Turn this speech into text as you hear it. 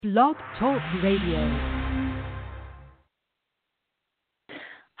Blog Talk Radio.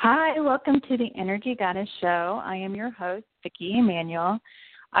 Hi, welcome to the Energy Goddess Show. I am your host, Vicki Emanuel.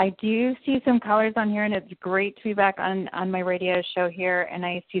 I do see some callers on here, and it's great to be back on my radio show here, and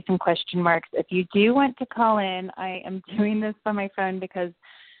I see some question marks. If you do want to call in, I am doing this by my phone because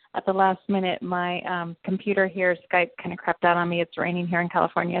at the last minute, my computer here, Skype, kind of crapped out on me. It's raining here in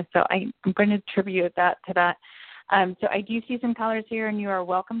California, so I'm going to attribute that to that. So I do see some callers here, and you are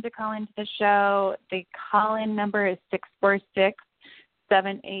welcome to call into the show. The call-in number is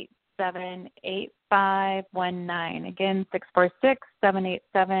 646-787-8519. Again,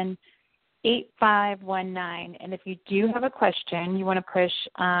 646-787-8519. And if you do have a question, you want to push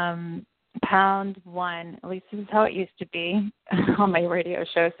 #1. At least this is how it used to be on my radio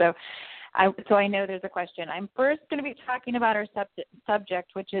show. So I know there's a question. I'm first going to be talking about our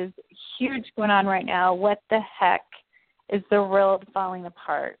subject, which is huge going on right now. What the heck is the world falling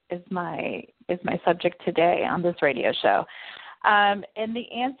apart? Is my subject today on this radio show, and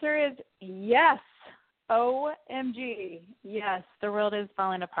the answer is yes. OMG, yes, the world is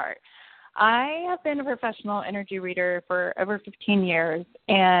falling apart. I have been a professional energy reader for over 15 years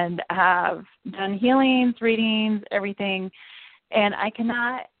and have done healings, readings, everything. And I just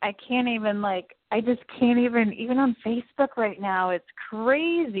can't even on Facebook right now, it's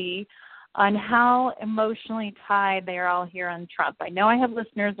crazy on how emotionally tied they are all here on Trump. I know I have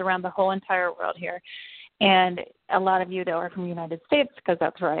listeners around the whole entire world here, and a lot of you that are from the United States because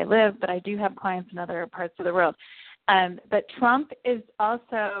that's where I live, but I do have clients in other parts of the world. But Trump is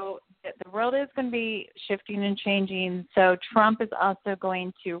also, the world is going to be shifting and changing, so Trump is also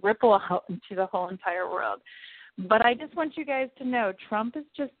going to ripple out into the whole entire world. But I just want you guys to know Trump is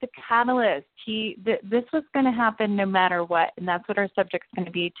just the catalyst. This was going to happen no matter what, and that's what our subject's going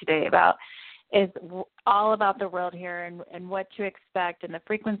to be today about, is all about the world here and what to expect and the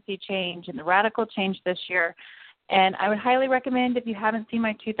frequency change and the radical change this year. And I would highly recommend, if you haven't seen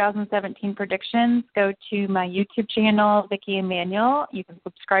my 2017 predictions, go to my YouTube channel, Vicki Emanuel. You can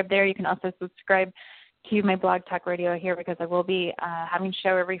subscribe there. You can also subscribe to my Blog Talk Radio here because I will be having a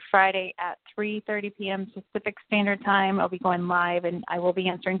show every Friday at 3:30 p.m. Pacific Standard Time. I'll be going live, and I will be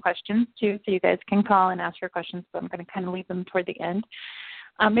answering questions, too, so you guys can call and ask your questions. So I'm going to kind of leave them toward the end.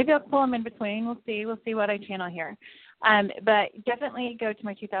 Maybe I'll pull them in between. We'll see what I channel here. But definitely go to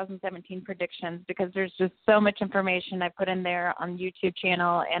my 2017 predictions because there's just so much information I put in there on the YouTube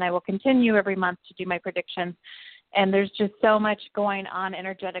channel, and I will continue every month to do my predictions. And there's just so much going on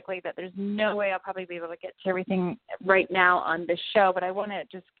energetically that there's no way I'll probably be able to get to everything right now on this show. But I want to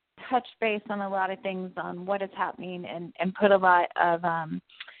just touch base on a lot of things on what is happening and put a lot of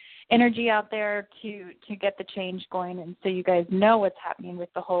energy out there to get the change going. And so you guys know what's happening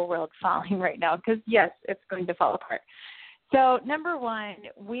with the whole world falling right now because, yes, it's going to fall apart. So, number one,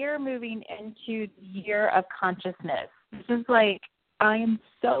 we're moving into the year of consciousness. This is like, I am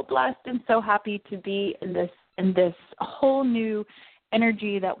so blessed and so happy to be in this whole new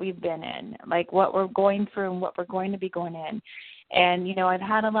energy that we've been in, like what we're going through and what we're going to be going in. And, I've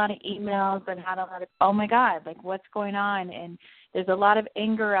had a lot of emails. I've had a lot of, oh, my God, like what's going on? And there's a lot of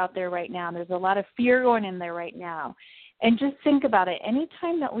anger out there right now. There's a lot of fear going in there right now. And just think about it.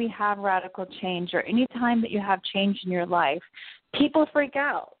 Anytime that we have radical change or anytime that you have change in your life, people freak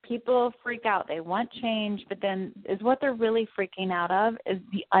out. People freak out. They want change, but then is what they're really freaking out of is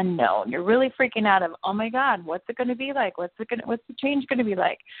the unknown. You're really freaking out of, oh, my God, what's it going to be like? What's the change going to be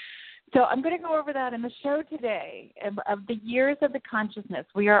like? So I'm going to go over that in the show today of the years of the consciousness.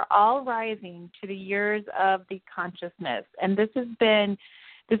 We are all rising to the years of the consciousness, and this isn't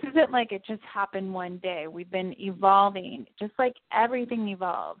like it just happened one day. We've been evolving, just like everything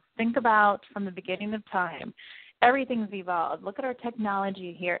evolves. Think about from the beginning of time. Everything's evolved. Look at our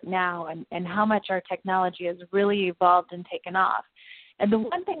technology here now and how much our technology has really evolved and taken off. And the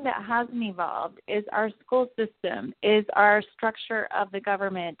one thing that hasn't evolved is our school system, is our structure of the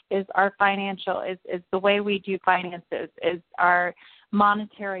government, is our financial, is the way we do finances, is our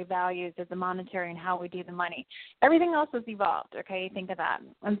monetary values, is the monetary and how we do the money. Everything else has evolved, okay? Think of that.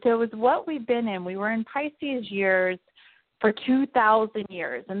 And so it was what we've been in. We were in Pisces years for 2,000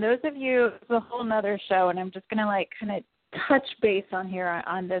 years. And those of you, it's a whole nother show, and I'm just going to kind of touch base on here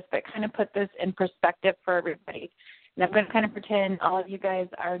on this, but kind of put this in perspective for everybody. And I'm going to kind of pretend all of you guys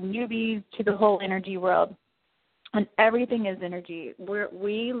are newbies to the whole energy world. And everything is energy.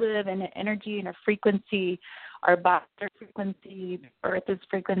 We live in an energy and a frequency. Our bodies are frequency. The earth is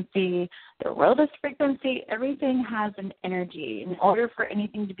frequency. The world is frequency. Everything has an energy. In order for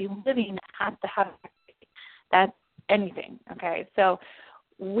anything to be living, it has to have energy. That's anything, okay? So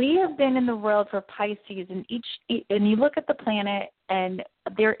we have been in the world for Pisces, and you look at the planet, and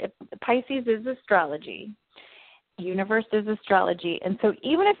Pisces is astrology. Universe is astrology. And so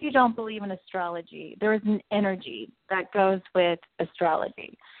even if you don't believe in astrology, there is an energy that goes with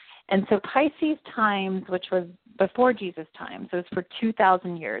astrology. And so Pisces times, which was before Jesus' time, so it's for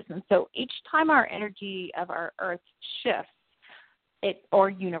 2,000 years. And so each time our energy of our Earth shifts, or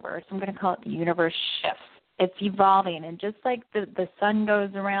universe, I'm going to call it the universe shifts. It's evolving, and just like the sun goes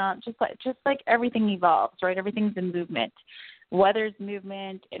around, just like everything evolves, right? Everything's in movement. Weather's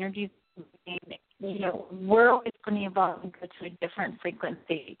movement, energy's moving. We're always going to evolve and go to a different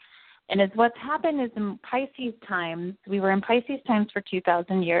frequency. And as what's happened is in Pisces times, we were in Pisces times for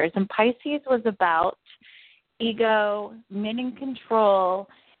 2,000 years, and Pisces was about ego, men in control,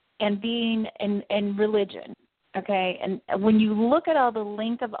 and being in religion. Okay, and when you look at all the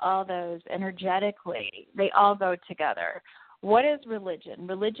link of all those energetically, they all go together. What is religion?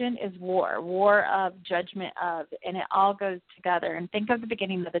 Religion is war of judgment of, and it all goes together. And think of the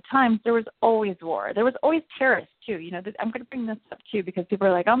beginning of the times, there was always war. There was always terrorists too. I'm going to bring this up too because people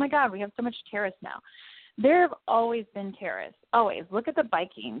are like, oh my God, we have so much terrorists now. There have always been terrorists, always. Look at the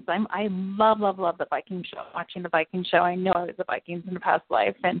Vikings. I love the Viking show, watching the Viking show. I know I was the Vikings in a past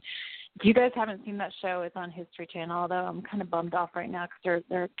life, and if you guys haven't seen that show, it's on History Channel, although I'm kind of bummed off right now because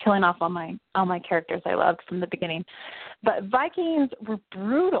they're killing off all my characters I loved from the beginning. But Vikings were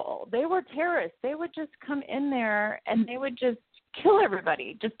brutal. They were terrorists. They would just come in there and they would just kill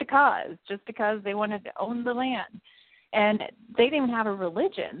everybody just because they wanted to own the land. And they didn't even have a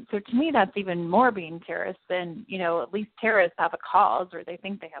religion. So to me, that's even more being terrorists than, at least terrorists have a cause, or they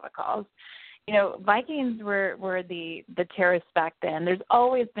think they have a cause. Vikings were the terrorists back then. There's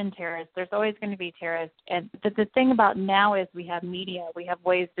always been terrorists. There's always going to be terrorists. And the thing about now is we have media. We have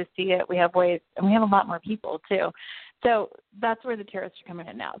ways to see it. We have ways, and we have a lot more people too. So that's where the terrorists are coming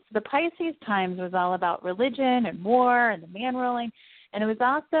in now. So the Pisces times was all about religion and war and the man ruling. And it was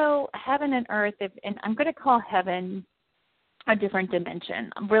also heaven and earth. And I'm going to call heaven a different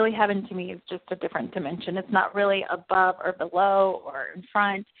dimension. Really, heaven to me is just a different dimension. It's not really above or below or in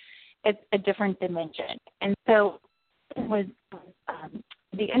front. It's a different dimension. And so it was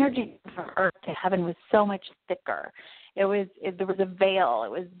the energy from earth to heaven was so much thicker. There was a veil. It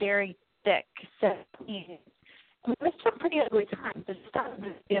was very thick. So it was some pretty ugly times. I just thought of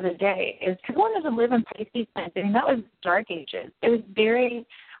this the other day. Is people wanted to live in Pisces times. I mean, that was dark ages. It was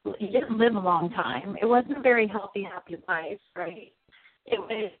you didn't live a long time. It wasn't a very healthy, happy life, right? It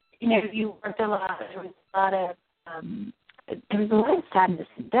was, you worked a lot. There was a lot of sadness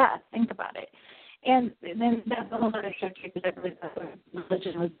and death. Think about it. And then that's a whole other show too, because I believe that's where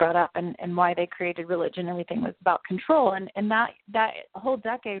religion was brought up and why they created religion. Everything was about control. And that whole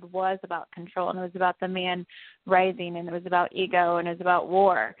decade was about control, and it was about the man rising, and it was about ego, and it was about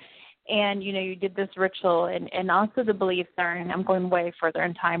war. And, you did this ritual, and also the beliefs are, and I'm going way further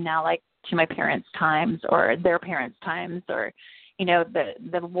in time now, like to my parents' times or their parents' times, or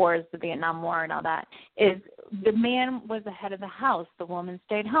the wars, the Vietnam War and all that, is the man was the head of the house. The woman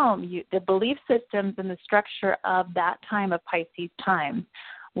stayed home. The belief systems and the structure of that time of Pisces time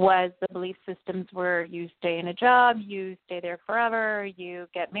was the belief systems where you stay in a job, you stay there forever, you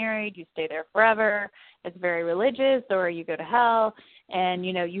get married, you stay there forever. It's very religious, or you go to hell. And,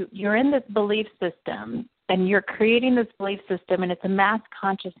 you're in this belief system, and you're creating this belief system, and it's a mass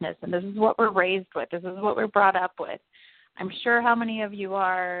consciousness. And this is what we're raised with. This is what we're brought up with. I'm sure how many of you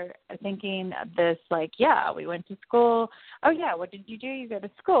are thinking of this like, yeah, we went to school. Oh, yeah, what did you do? You go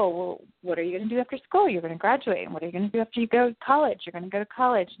to school. Well, what are you going to do after school? You're going to graduate. And what are you going to do after you go to college? You're going to go to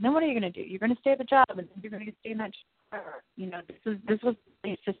college. And then what are you going to do? You're going to stay at the job, and then you're going to stay in that job forever. This was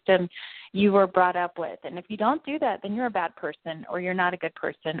the system you were brought up with. And if you don't do that, then you're a bad person, or you're not a good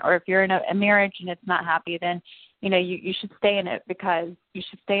person. Or if you're in a marriage and it's not happy, then you should stay in it because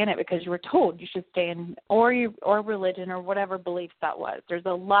you were told you should stay in, or religion, or whatever beliefs that was. There's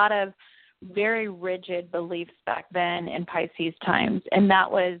a lot of very rigid beliefs back then in Pisces times, and that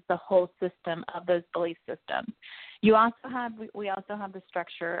was the whole system of those belief systems. We also have the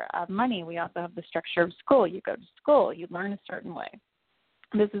structure of money. We also have the structure of school. You go to school, you learn a certain way.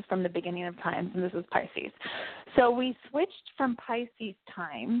 This is from the beginning of times, and this is Pisces. So we switched from Pisces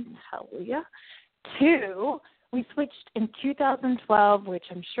times, hallelujah, we switched in 2012, which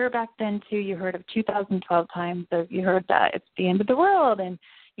I'm sure back then, too, you heard of 2012 times. So you heard that it's the end of the world. And,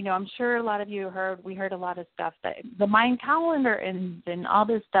 I'm sure a lot of you we heard a lot of stuff that the Mayan calendar ends and all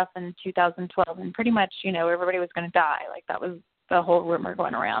this stuff in 2012. And pretty much, everybody was going to die. Like, that was the whole rumor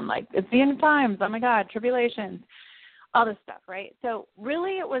going around. Like, it's the end of times. Oh, my God, tribulations. all this stuff, right? So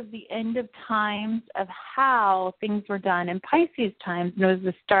really it was the end of times of how things were done in Pisces times, and it was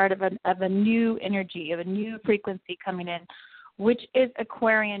the start of a new energy, of a new frequency coming in, which is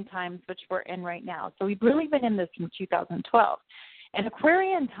Aquarian times, which we're in right now. So we've really been in this from 2012. And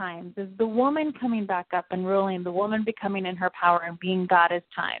Aquarian times is the woman coming back up and ruling, the woman becoming in her power and being goddess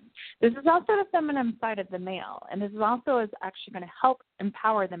time. This is also the feminine side of the male, and this is also is actually going to help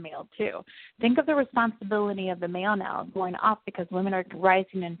empower the male too. Think of the responsibility of the male now going off because women are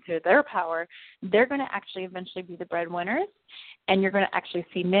rising into their power. They're going to actually eventually be the breadwinners, and you're going to actually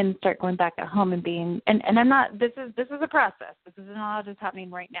see men start going back at home and being. And I'm not. This is a process. This isn't all just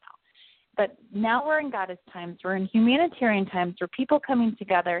happening right now. But now we're in goddess times. We're in humanitarian times where people coming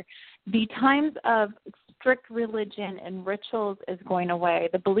together. The times of strict religion and rituals is going away.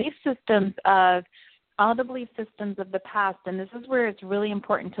 The belief systems of all the belief systems of the past, and this is where it's really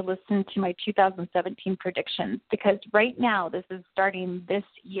important to listen to my 2017 predictions, because right now, this is starting this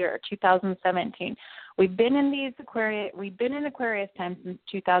year, 2017. We've been in Aquarius time since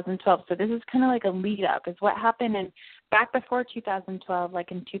 2012, so this is kind of like a lead up. Is what happened back before 2012,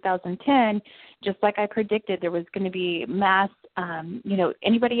 like in 2010, just like I predicted, there was going to be mass,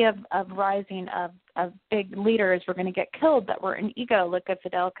 anybody of rising of big leaders were going to get killed that were an ego. Look at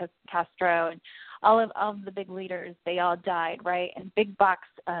Fidel Castro and all of the big leaders, they all died, right? And big box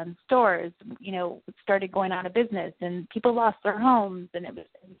stores, started going out of business, and people lost their homes, and it was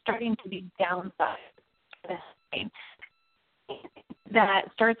starting to be downside. That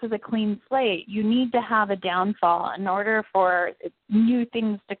starts with a clean slate. You need to have a downfall in order for new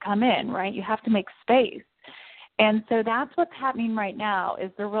things to come in, right? You have to make space. And so that's what's happening right now.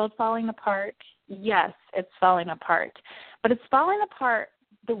 Is the world falling apart? Yes, it's falling apart. But it's falling apart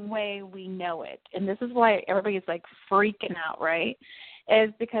the way we know it. And this is why everybody's like freaking out, right?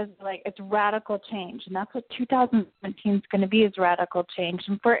 Is because like it's radical change. And that's what 2017 is going to be, is radical change.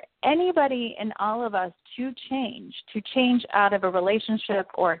 And for anybody and all of us to change out of a relationship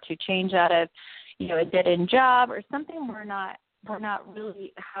or to change out of, a dead-end job or something we're not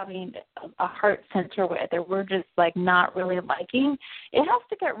really having a heart center with, or we're just like not really liking, it has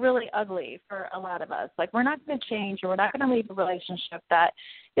to get really ugly for a lot of us. Like we're not going to change, or we're not going to leave a relationship that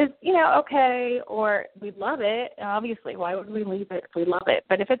is, okay, or we love it. And obviously, why would we leave it if we love it?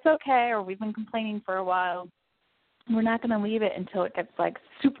 But if it's okay, or we've been complaining for a while, we're not going to leave it until it gets like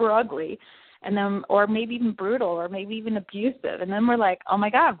super ugly. And then, or maybe even brutal, or maybe even abusive. And then we're like, oh my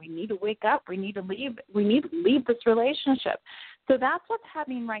God, we need to wake up. We need to leave this relationship. So that's what's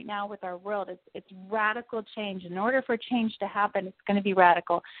happening right now with our world. It's radical change. In order for change to happen, it's going to be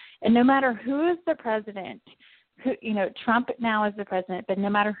radical. And no matter who is the president, Trump now is the president, but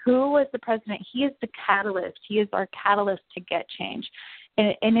no matter who was the president, he is the catalyst. He is our catalyst to get change.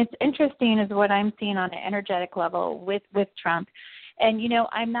 And it's interesting is what I'm seeing on an energetic level with Trump. And,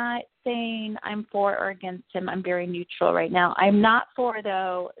 I'm not saying I'm for or against him. I'm very neutral right now. I'm not for,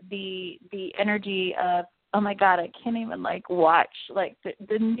 though, the energy of, oh, my God, I can't even, watch,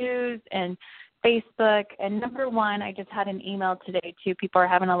 the news and Facebook. And number one, I just had an email today, too, people are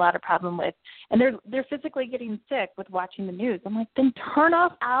having a lot of problem with. And they're physically getting sick with watching the news. I'm like, then turn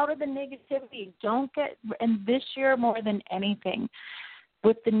off out of the negativity. Don't get – and this year more than anything,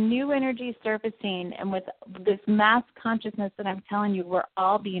 with the new energy surfacing and with this mass consciousness that I'm telling you, we're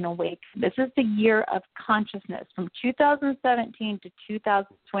all being awake. This is the year of consciousness from 2017 to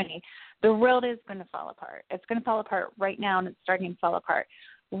 2020. The world is going to fall apart. It's going to fall apart right now, and it's starting to fall apart.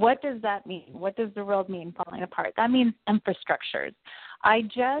 What does that mean? What does the world mean falling apart? That means infrastructures. I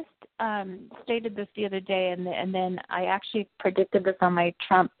just stated this the other day, and then I actually predicted this on my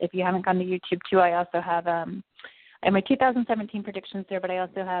Trump. If you haven't gone to YouTube, too, I also have I have my 2017 predictions there, but I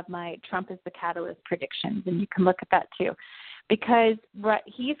also have my Trump is the catalyst predictions, and you can look at that too. Because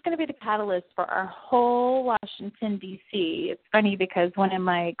he's going to be the catalyst for our whole Washington, D.C. It's funny because one of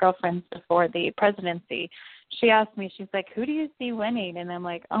my girlfriends before the presidency, she asked me, she's like, who do you see winning? And I'm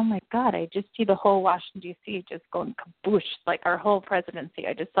like, oh, my God, I just see the whole Washington, D.C. just going kaboosh, like our whole presidency.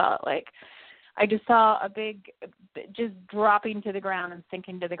 I just saw a big, just dropping to the ground and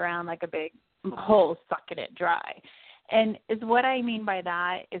sinking to the ground like a big hole sucking it dry. And is what I mean by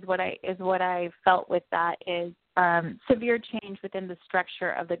that is what I felt with that is severe change within the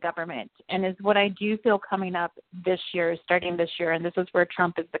structure of the government, and is what I do feel coming up this year, starting this year, and this is where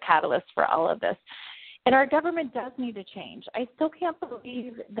Trump is the catalyst for all of this. And our government does need to change. I still can't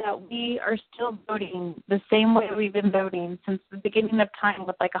believe that we are still voting the same way we've been voting since the beginning of time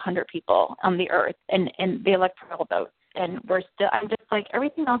with like 100 people on the earth and the electoral votes. And I'm just like,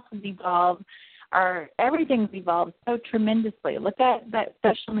 everything else has evolved. Everything's evolved so tremendously. Look at that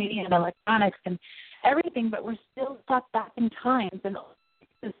social media and electronics, and everything, but we're still stuck back in times and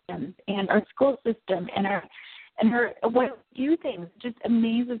systems and our school system and our way we do things just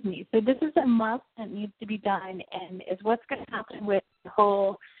amazes me. So this is a must that needs to be done, and is what's going to happen with the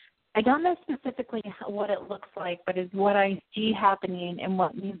whole. I don't know specifically what it looks like, but is what I see happening and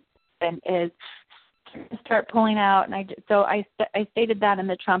what needs to happen is start pulling out. And I stated that in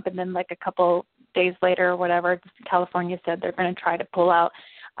the Trump, and then like a couple days later or whatever, California said they're going to try to pull out.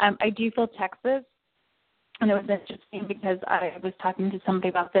 I do feel Texas. And it was interesting because I was talking to somebody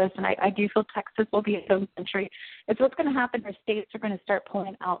about this, and I do feel Texas will be its own country. It's what's going to happen. Our states are going to start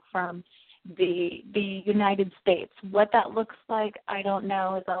pulling out from the United States. What that looks like, I don't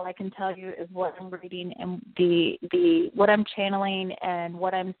know. Is all I can tell you is what I'm reading and the what I'm channeling and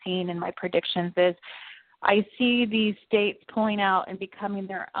what I'm seeing in my predictions is I see these states pulling out and becoming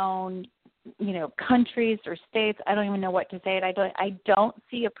their own, countries or states. I don't even know what to say. I don't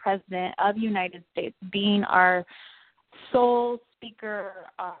see a president of the United States being our sole speaker.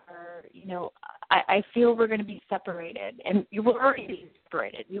 I feel we're going to be separated, and we're already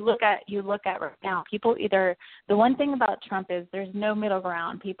separated. You look at right now. People either, the one thing about Trump is there's no middle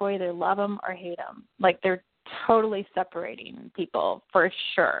ground. People either love him or hate him. Like they're totally separating people for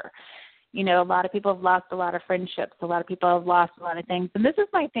sure. A lot of people have lost a lot of friendships. A lot of people have lost a lot of things. And this is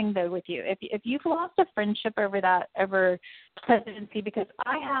my thing, though, with you. If you've lost a friendship over presidency, because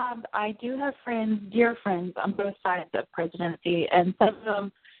I do have friends, dear friends, on both sides of presidency, and some of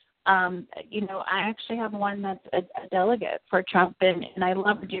them, I actually have one that's a delegate for Trump, and I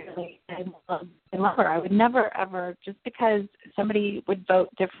love her dearly. I love her. I would never, ever, just because somebody would vote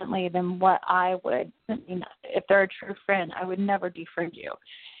differently than what I would, if they're a true friend, I would never defriend you.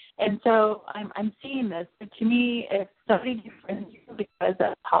 And so I'm seeing this. But to me, if somebody defriends you because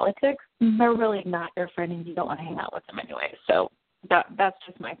of politics, they're really not your friend, and you don't want to hang out with them anyway. So that's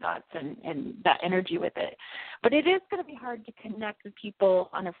just my thoughts and that energy with it. But it is going to be hard to connect with people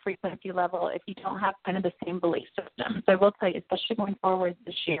on a frequency level if you don't have kind of the same belief system. So I will tell you, especially going forward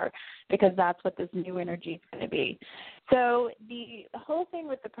this year, because that's what this new energy is going to be. So the whole thing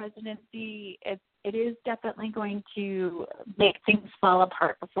with the presidency, it is definitely going to make things fall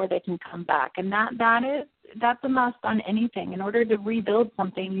apart before they can come back. And that's a must on anything. In order to rebuild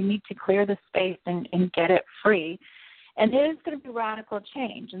something, you need to clear the space and get it free. And it is going to be radical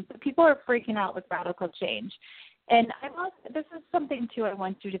change. And so people are freaking out with radical change. And this is something, too, I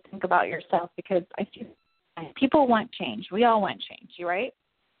want you to think about yourself, because I feel people want change. We all want change, right?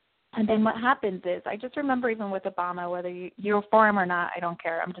 And then what happens is, I just remember even with Obama, whether you're for him or not, I don't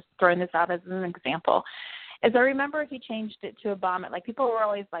care. I'm just throwing this out as an example. As I remember, he changed it to Obama. Like, people were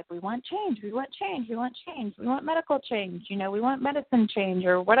always like, we want change, we want change, we want change, we want medical change, we want medicine change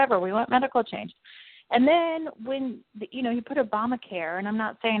or whatever, we want medical change. And then when, he put Obamacare, and I'm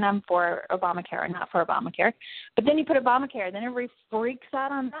not saying I'm for Obamacare or not for Obamacare, but then you put Obamacare, then everybody freaks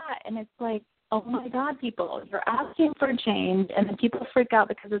out on that. And it's like, oh, my God, people, you're asking for change, and then people freak out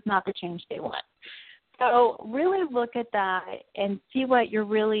because it's not the change they want. So really look at that and see what you're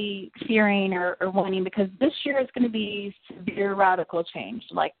really fearing or wanting, because this year is going to be severe radical change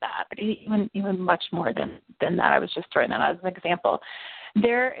like that, but even much more than that. I was just throwing that as an example.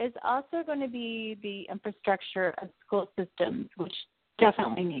 There is also going to be the infrastructure of school systems, which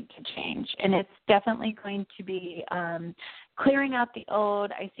definitely need to change. And it's definitely going to be clearing out the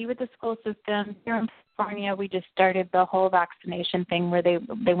old. I see with the school system here in California, we just started the whole vaccination thing where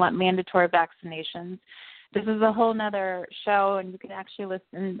they want mandatory vaccinations. This is a whole nother show, and you can actually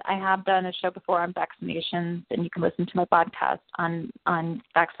listen. I have done a show before on vaccinations, and you can listen to my podcast on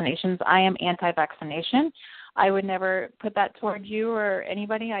vaccinations. I am anti-vaccination. I would never put that toward you or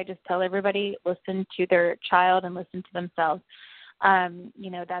anybody. I just tell everybody, listen to their child and listen to themselves.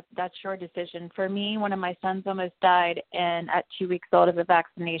 That's your decision. For me, one of my sons almost died at 2 weeks old of a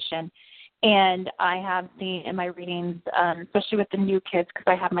vaccination. And I have seen in my readings, especially with the new kids, because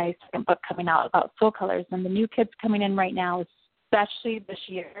I have my second book coming out about soul colors, and the new kids coming in right now, especially this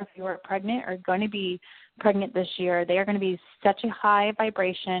year, if you are pregnant or going to be pregnant this year, they are going to be such a high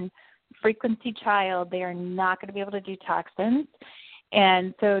vibration frequency child. They are not going to be able to do toxins.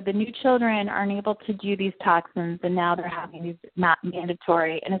 And so the new children aren't able to do these toxins, and now they're having these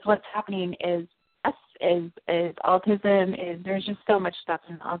mandatory. And it's what's happening is autism, there's just so much stuff,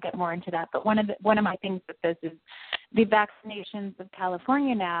 and I'll get more into that. But one of my things with this is the vaccinations of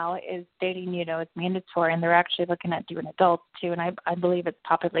California now is stating, it's mandatory, and they're actually looking at doing adults too. And I believe it's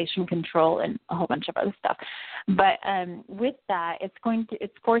population control and a whole bunch of other stuff. But with that,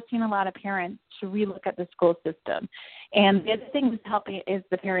 it's forcing a lot of parents to relook at the school system. And the other thing that's helping is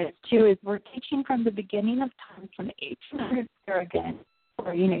the parents too, is we're teaching from the beginning of time, from the 1800s there again,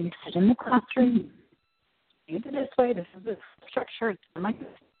 where you sit in the classroom, do it this way. This is the structure. It's like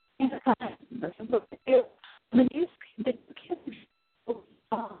this is what they do. The kids,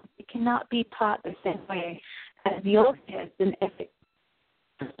 it cannot be taught the same way as the old kids. And if it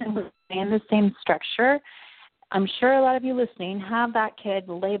was in the same structure, I'm sure a lot of you listening have that kid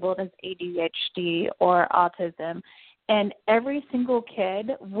labeled as ADHD or autism. And every single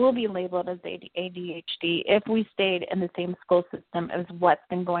kid will be labeled as ADHD if we stayed in the same school system as what's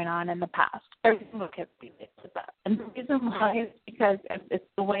been going on in the past. Every single kid will be labeled as that. And the reason why is because it's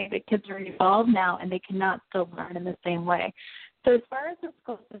the way that kids are evolved now, and they cannot still learn in the same way. So as far as the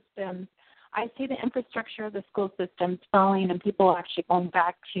school systems, I see the infrastructure of the school systems falling and people actually going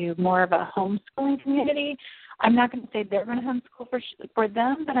back to more of a homeschooling community. I'm not going to say they're going to homeschool for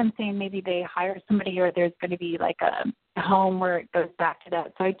them, but I'm saying maybe they hire somebody, or there's going to be like a home where it goes back to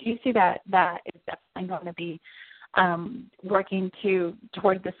that. So I do see that is definitely going to be working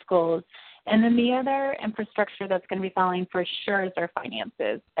toward the schools. And then the other infrastructure that's going to be falling for sure is our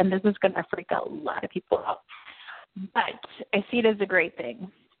finances. And this is going to freak out a lot of people out. But I see it as a great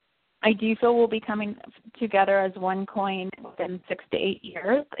thing. I do feel we'll be coming together as one coin within 6 to 8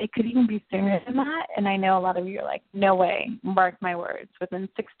 years. It could even be sooner than that. And I know a lot of you are like, no way, mark my words. Within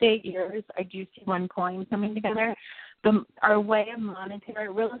 6 to 8 years, I do see one coin coming together. Our way of monetary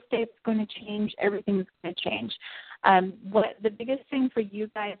real estate is going to change. Everything's going to change. What the biggest thing for you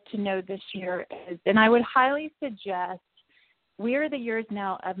guys to know this year is, and I would highly suggest, we are the years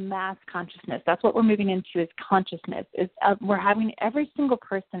now of mass consciousness. That's what we're moving into, is consciousness. Every single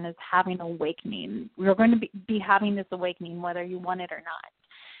person is having an awakening. We're going to be having this awakening whether you want it or not.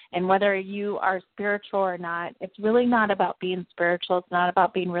 And whether you are spiritual or not, it's really not about being spiritual. It's not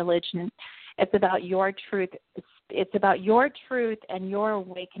about being religion. It's about your truth. It's about your truth and your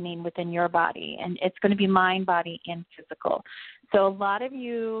awakening within your body. And it's going to be mind, body, and physical. So a lot of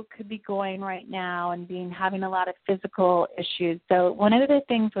you could be going right now and having a lot of physical issues. So one of the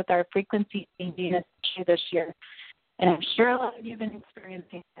things with our frequency changing this year, and I'm sure a lot of you have been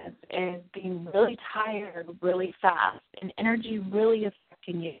experiencing this, is being really tired really fast and energy really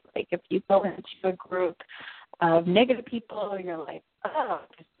affecting you. Like if you go into a group of negative people, you're like, oh,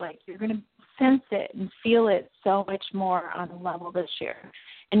 just like you're going to sense it and feel it so much more on a level this year.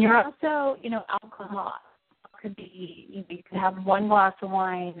 And you're also, alcohol. Could be, you could have one glass of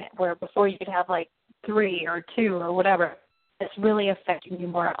wine where before you could have like 3 or 2 or whatever. It's really affecting you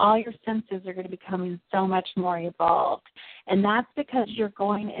more. All your senses are going to be becoming so much more evolved. And that's because you're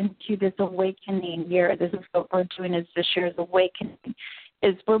going into this awakening year. This is what we're doing, is this year's awakening.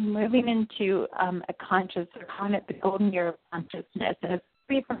 Is we're moving into a conscious, or calling it the golden year of consciousness. And it's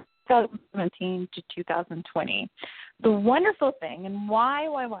from 2017 to 2020. The wonderful thing, and why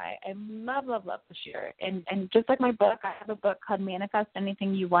I love this year, and just like my book, I have a book called Manifest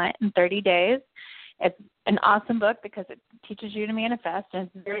Anything You Want in 30 Days. It's an awesome book because it teaches you to manifest, and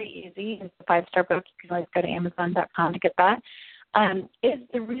it's very easy. It's a 5-star book. You can always go to Amazon.com to get that.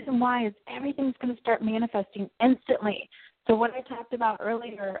 The reason why is everything's going to start manifesting instantly. So what I talked about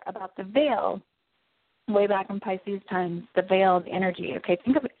earlier about the veil, way back in Pisces times, the veil of energy. Okay,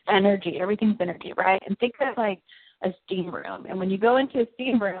 think of energy. Everything's energy, right? And think of like a steam room. And when you go into a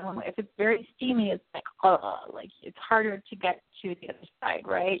steam room, if it's very steamy, it's like it's harder to get to the other side,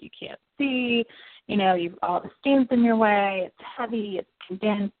 right? You can't see, you've all the steam's in your way. It's heavy, it's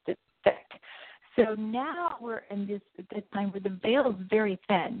condensed, it's thick. So now we're in this time where the veil is very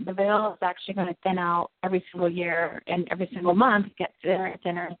thin. The veil is actually going to thin out every single year, and every single month it gets thinner and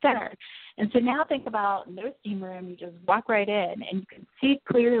thinner and thinner. And so now think about no steam room. You just walk right in, and you can see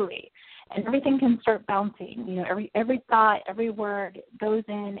clearly, and everything can start bouncing. Every thought, every word goes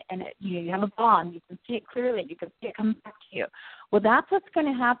in, and you have a bond. You can see it clearly. You can see it come back to you. Well, that's what's going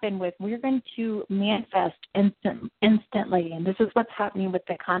to happen we're going to manifest instantly, and this is what's happening with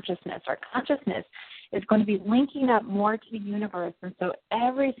the consciousness. Our consciousness is going to be linking up more to the universe, and so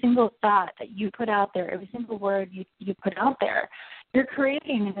every single thought that you put out there, every single word you put out there, you're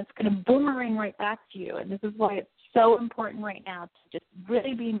creating, and it's going to boomerang right back to you. And this is why it's so important right now to just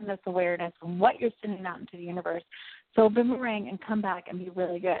really be in this awareness of what you're sending out into the universe. So boomerang and come back and be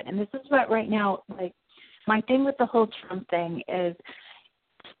really good. And this is what right now, like, my thing with the whole Trump thing is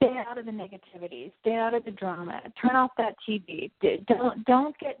stay out of the negativity, stay out of the drama, turn off that TV.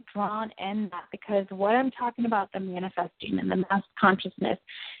 Don't get drawn in that, because what I'm talking about, the manifesting and the mass consciousness,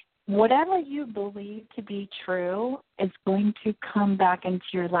 whatever you believe to be true is going to come back into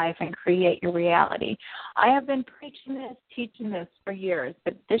your life and create your reality. I have been preaching this, teaching this for years,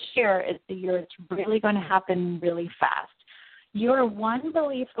 but this year is the year it's really going to happen really fast. You're one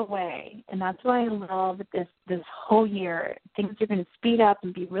belief away, and that's why I love this whole year. Things are going to speed up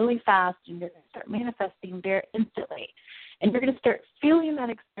and be really fast, and you're going to start manifesting there instantly. And you're going to start feeling that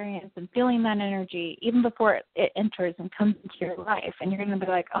experience and feeling that energy even before it enters and comes into your life. And you're going to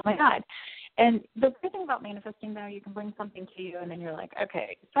be like, oh, my God. And the great thing about manifesting, though, you can bring something to you, and then you're like,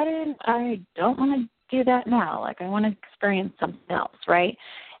 okay, I don't want to do that now. Like, I want to experience something else, right?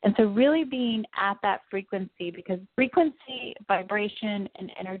 And so really being at that frequency, because frequency, vibration,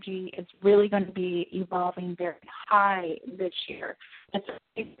 and energy is really going to be evolving very high this year. It's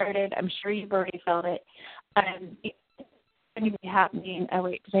already started. I'm sure you've already felt it. Going to be happening. Oh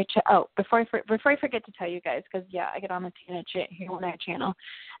wait, did I check? Oh, before I forget to tell you guys, because I get on the Tina here on that channel.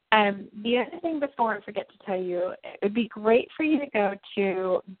 The other thing before I forget to tell you, it would be great for you to go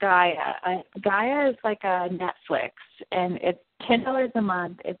to Gaia. Gaia is like a Netflix, and it's $10 a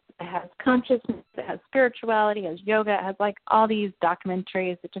month. It has consciousness, it has spirituality, it has yoga, it has like all these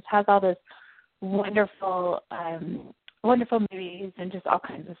documentaries. It just has all this wonderful movies and just all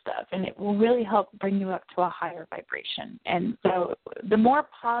kinds of stuff, and it will really help bring you up to a higher vibration. And so the more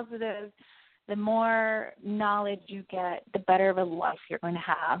positive, the more knowledge you get, the better of a life you're going to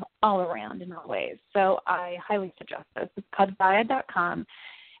have all around in all ways. So I highly suggest this. It's called Gaia.com,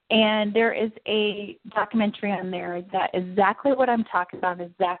 and there is a documentary on there that exactly what I'm talking about,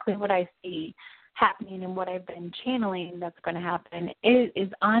 exactly what I see happening and what I've been channeling that's going to happen is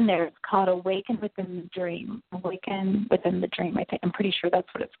on there. It's called Awaken Within the Dream. Awaken Within the Dream. I'm pretty sure that's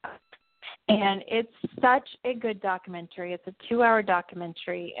what it's called. And it's such a good documentary. It's a 2-hour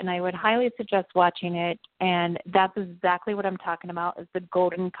documentary, and I would highly suggest watching it. And that's exactly what I'm talking about is the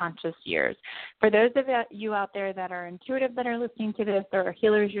golden conscious years. For those of you out there that are intuitive that are listening to this or are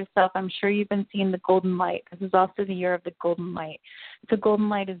healers yourself, I'm sure you've been seeing the golden light. This is also the year of the golden light. So golden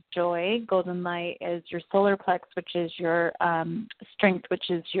light is joy. Golden light is your solar plex, which is your strength, which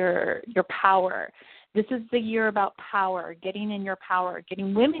is your power. This is the year about power, getting in your power,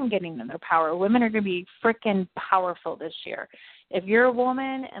 women getting in their power. Women are going to be freaking powerful this year. If you're a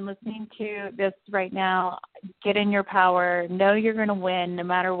woman and listening to this right now, get in your power. Know you're going to win no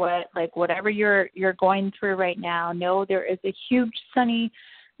matter what. Like whatever you're going through right now, know there is a huge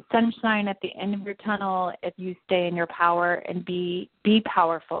sunshine at the end of your tunnel if you stay in your power and be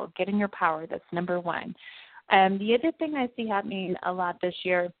powerful. Get in your power. That's number one. The other thing I see happening a lot this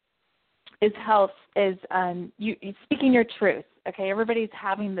year is health, is you speaking your truth. Okay, everybody's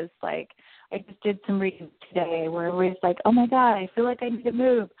having this, like, I just did some readings today where everybody's like, oh my God, I feel like I need to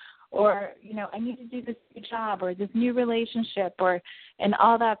move, or, I need to do this new job or this new relationship, and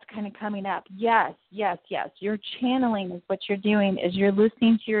all that's kind of coming up. Yes. Your channeling is what you're doing, is you're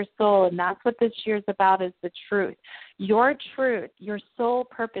listening to your soul, and that's what this year's about, is the truth. Your truth, your soul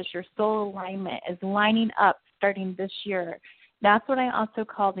purpose, your soul alignment is lining up starting this year. That's what I also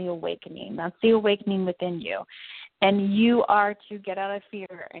call the awakening. That's the awakening within you. And you are to get out of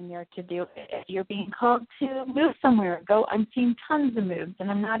fear, and you're to do it. If you're being called to move somewhere, go. I'm seeing tons of moves, and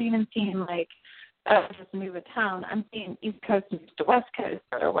I'm not even seeing like, just move a town. I'm seeing East Coast moves to West Coast,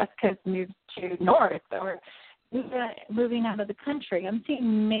 or West Coast moves to North, or moving out of the country. I'm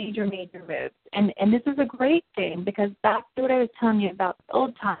seeing major moves. And this is a great thing, because back to what I was telling you about the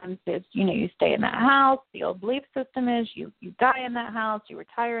old times is, you stay in that house. The old belief system is you die in that house, you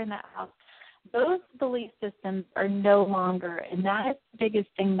retire in that house. Those belief systems are no longer, and that is the biggest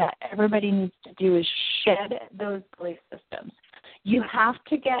thing that everybody needs to do, is shed those belief systems. You have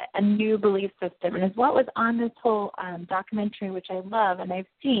to get a new belief system, and is what was on this whole documentary, which I love, and I've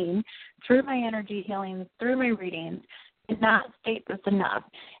seen through my energy healings, through my readings, cannot state this enough,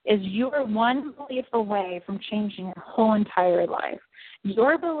 is you are one belief away from changing your whole entire life.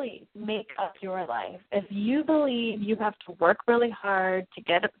 Your beliefs make up your life. If you believe you have to work really hard to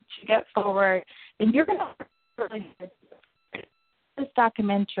get forward, then you're going to work really hard. This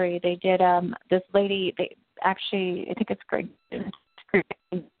documentary, they did this lady, they actually, I think it's Greg. So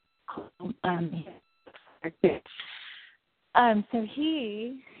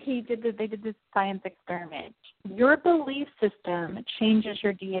they did this science experiment. Your belief system changes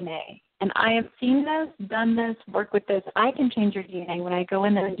your DNA. And I have seen this, done this, worked with this. I can change your DNA when I go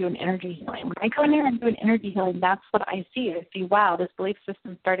in there and do an energy healing. When I go in there and do an energy healing, that's what I see. I see, wow, this belief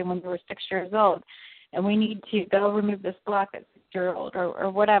system started when you were 6 years old, and we need to go remove this block at 6 years old, or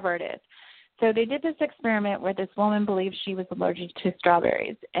whatever it is. So they did this experiment where this woman believed she was allergic to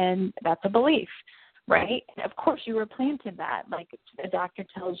strawberries, and that's a belief, right? Of course, you were planted that. Like a doctor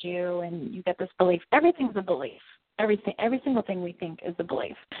tells you, and you get this belief. Everything's a belief. every single thing we think is a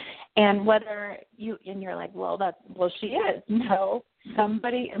belief. And whether you're like, well, she is. No,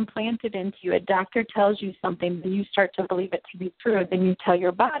 somebody implanted into you. A doctor tells you something, then you start to believe it to be true. Then you tell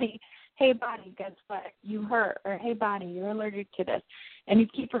your body, hey, body, guess what? You hurt. Or, hey, body, you're allergic to this. And you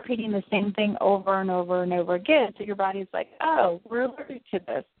keep repeating the same thing over and over and over again. So your body's like, oh, we're allergic to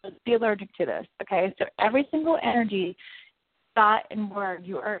this. Let's be allergic to this. Okay, so every single energy, thought, and word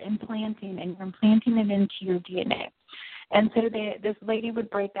you are implanting, and you're implanting it into your DNA. And so this lady would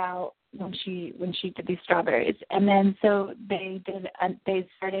break out when she did these strawberries, and then so they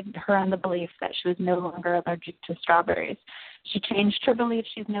started her on the belief that she was no longer allergic to strawberries. She changed her belief.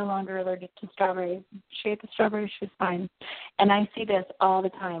 She's no longer allergic to strawberries. She ate the strawberries. She was fine. And I see this all the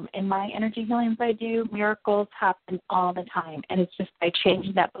time. In my energy healings I do, miracles happen all the time. And it's just I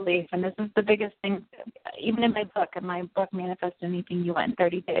changed that belief. And this is the biggest thing, even in my book, Manifest Anything You Want in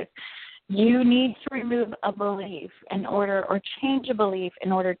 30 Days. You need to remove a belief or change a belief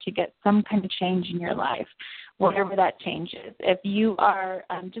in order to get some kind of change in your life, whatever that change is. If you are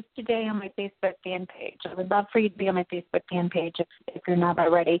just today on my Facebook fan page, I would love for you to be on my Facebook fan page if you're not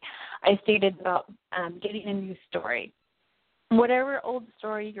already. I stated about getting a new story. Whatever old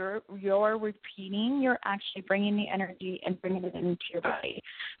story you're repeating, you're actually bringing the energy and bringing it into your body.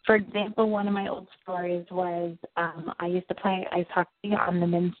 For example, one of my old stories was I used to play ice hockey on the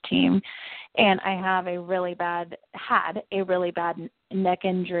men's team, and I had a really bad neck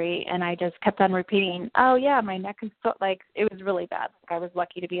injury, and I just kept on repeating, oh, yeah, my neck is so, like, it was really bad. Like, I was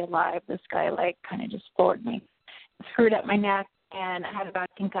lucky to be alive. This guy, like, kind of just floored me, screwed up my neck, and I had a bad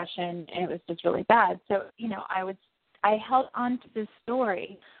concussion, and it was just really bad. So, I held on to this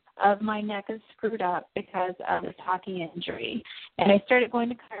story of my neck is screwed up because of this hockey injury. And I started going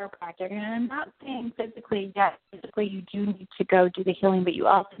to chiropractic. And I'm not saying physically you do need to go do the healing, but you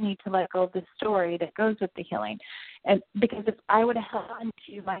also need to let go of the story that goes with the healing. And because if I would have held on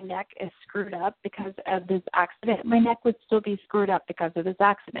to my neck is screwed up because of this accident, my neck would still be screwed up because of this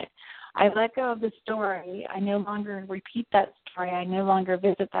accident. I let go of the story. I no longer repeat that story. I no longer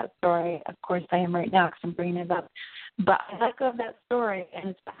visit that story. Of course, I am right now because I'm bringing it up. But I let go of that story, and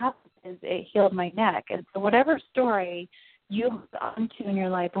it's what happened is it healed my neck. And so whatever story you hold on to in your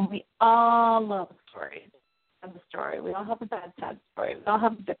life, and we all love stories. We all have a bad, sad story. We all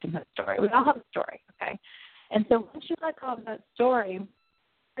have a victimhood story. We all have a story, okay? And so once you let go of that story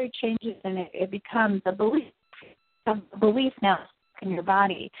changes, and it becomes a belief. It becomes a belief now in your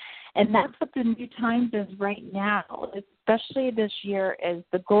body. And that's what the new times is right now, especially this year, is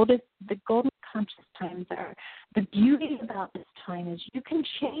the golden conscious times are. The beauty about this time is you can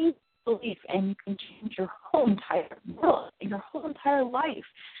change belief and you can change your whole entire world, your whole entire life.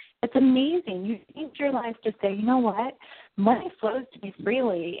 It's amazing. You change your life to say, you know what, money flows to me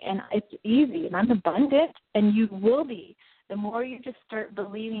freely and it's easy and I'm abundant, and you will be. The more you just start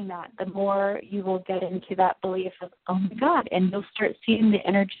believing that, the more you will get into that belief of, oh, my God, and you'll start seeing the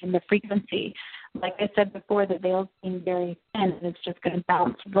energy and the frequency. Like I said before, the veil's being very thin, and it's just going to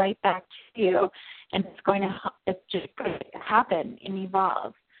bounce right back to you, and it's just going to happen and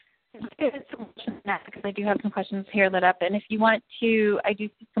evolve. It's so much on that because I do have some questions here lit up, and if you want to, I do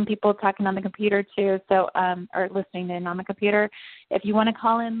see some people talking on the computer too, so or listening in on the computer. If you want to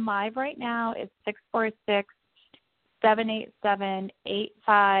call in live right now, it's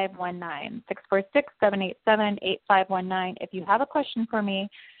 646-787-8519, 646-787-8519. If you have a question for me,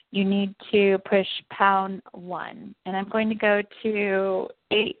 you need to push #1. And I'm going to go to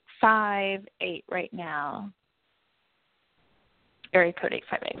 858 right now. Area code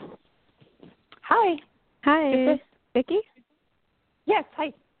 858. Hi. Hi. Is this Vicki? Yes,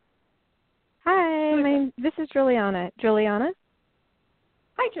 hi. Hi, this is Juliana. Juliana?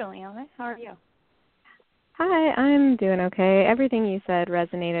 Hi, Juliana. How are you? Hi, I'm doing okay. Everything you said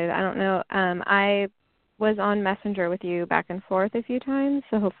resonated. I don't know. I was on Messenger with you back and forth a few times,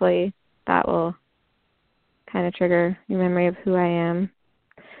 so hopefully that will kind of trigger your memory of who I am.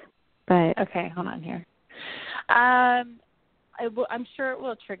 But okay, hold on here. I'm sure it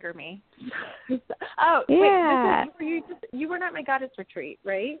will trigger me. Oh, yeah. Wait, you were not at my goddess retreat,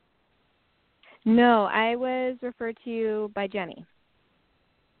 right? No, I was referred to you by Jenny.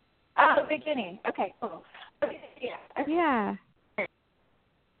 Oh, by Jenny. Okay, cool. Yeah. Yeah.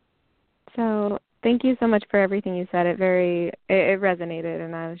 So thank you so much for everything you said. It resonated,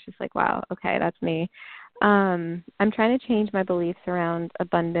 and I was just like, wow, okay, that's me. I'm trying to change my beliefs around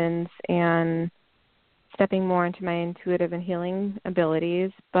abundance and stepping more into my intuitive and healing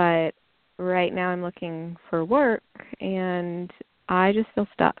abilities, but right now I'm looking for work, and I just feel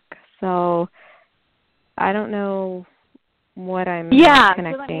stuck. So I don't know what I'm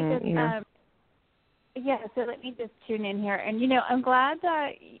connecting, so Yeah, so let me just tune in here. And, you know, I'm glad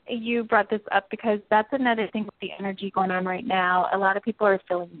that you brought this up because that's another thing with the energy going on right now. A lot of people are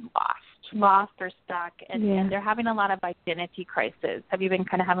feeling lost or stuck, and they're having a lot of identity crisis. Have you been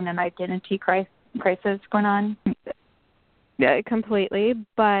kind of having an identity crisis going on? Yeah, completely.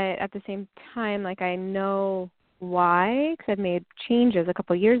 But at the same time, like, I know why, because I've made changes a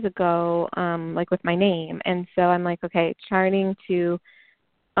couple of years ago, like with my name. And so I'm like, okay, starting to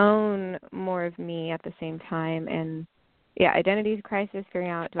own more of me at the same time. And yeah, identity crisis, figuring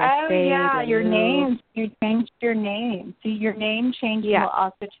out, do I stay? Yeah, your name. You changed your name. See, your name changing will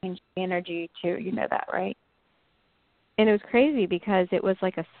also change the energy too. You know that, right? And it was crazy because it was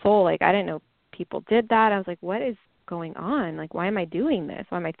like a soul. Like, I didn't know people did that. I was like, what is going on? Like, why am I doing this?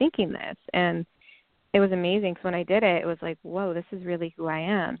 Why am I thinking this? And it was amazing because when I did it, it was like, whoa, this is really who I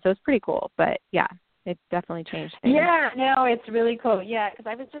am. So it's pretty cool. But yeah, it definitely changed things. Yeah, no, it's really cool. Yeah, because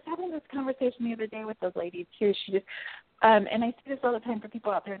I was just having this conversation the other day with those ladies too. She just, and I see this all the time for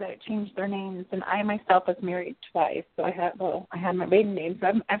people out there that change their names. And I myself was married twice, so I had my maiden name. So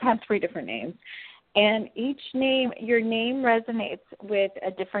I've had 3 different names. And each name, your name resonates with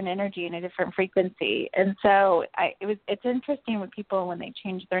a different energy and a different frequency. And so it's interesting with people when they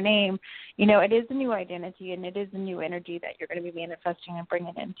change their name. You know, it is a new identity and it is a new energy that you're going to be manifesting and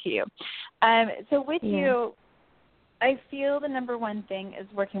bringing into you. So with you, I feel the number one thing is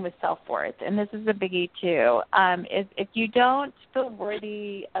working with self-worth, and this is a biggie too, is if you don't feel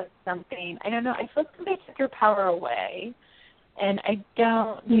worthy of something, I don't know, I feel somebody took your power away, and I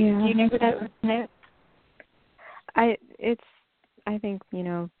don't, do you know who that is? I think, you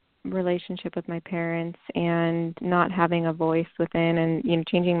know, relationship with my parents and not having a voice within and, you know,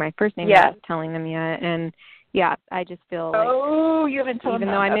 changing my first name, not telling them yet. And yeah, I just feel like, you haven't told them.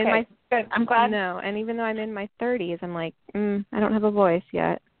 Even though I'm in my, good. I'm glad. No, and even though I'm in my 30s, I'm like, I don't have a voice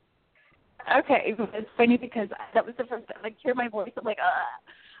yet. Okay, it's funny because that was the first time, like, hear my voice, I'm like,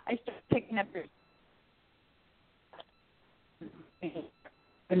 I started picking up your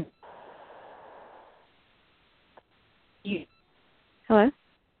Hello?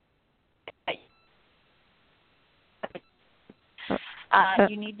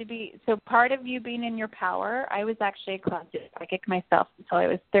 You need to be, so part of you being in your power, I was actually a closet psychic myself until I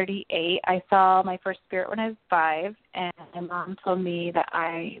was 38. I saw my first spirit when I was 5, and my mom told me that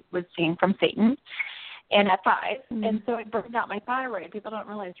I was seeing from Satan. And at 5, and so it burned out my thyroid. People don't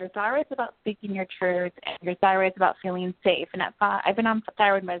realize your thyroid's about speaking your truth, and your thyroid's about feeling safe. And at 5, I've been on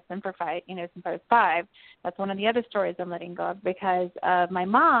thyroid medicine for 5, since I was 5. That's one of the other stories I'm letting go of because of my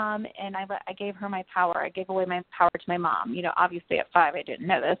mom, and I gave her my power. I gave away my power to my mom. You know, obviously at 5, I didn't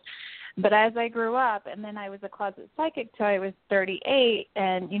know this. But as I grew up, and then I was a closet psychic till I was 38,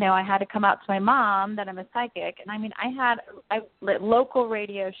 and, you know, I had to come out to my mom that I'm a psychic. And, I mean, I had a local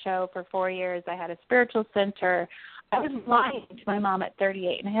radio show for 4 years. I had a spiritual center. I was lying to my mom at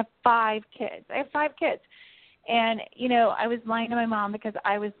 38, and I have 5 kids. And, you know, I was lying to my mom because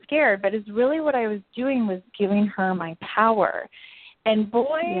I was scared, but it's really what I was doing was giving her my power. And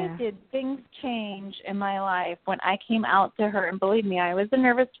boy, did things change in my life when I came out to her. And believe me, I was a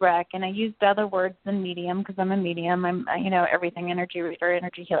nervous wreck, and I used other words than medium because I'm a medium. I'm, you know, everything energy reader,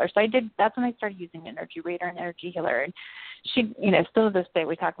 energy healer. So that's when I started using energy reader and energy healer. And she, you know, still to this day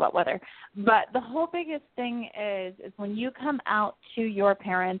we talk about weather. But the whole biggest thing is when you come out to your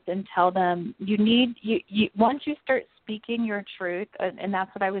parents and tell them you once you start speaking your truth, and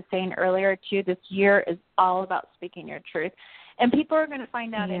that's what I was saying earlier too, this year is all about speaking your truth. And people are going to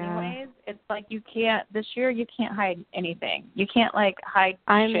find out anyways. It's like this year you can't hide anything. You can't, like, hide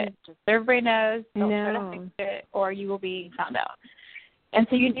shit. Just everybody knows. Don't try to fix it or you will be found out. And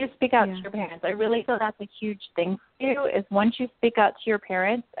so you need to speak out to your parents. I really feel that's a huge thing for you is once you speak out to your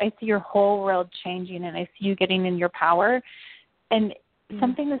parents, I see your whole world changing and I see you getting in your power. And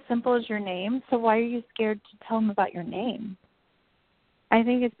something as simple as your name. So why are you scared to tell them about your name? I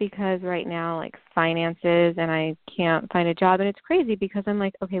think it's because right now, like, finances, and I can't find a job. And it's crazy because I'm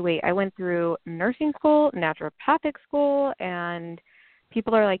like, okay, wait, I went through nursing school, naturopathic school, and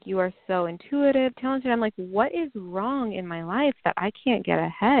people are like, you are so intuitive, talented. I'm like, what is wrong in my life that I can't get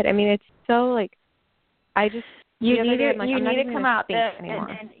ahead? I mean, it's so, like, I just, you need to come out there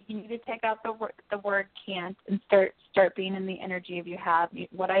and you need to take out the word can't and start being in the energy of you have.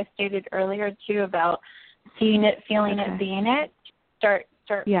 What I stated earlier, too, about seeing it, feeling it, being it. Start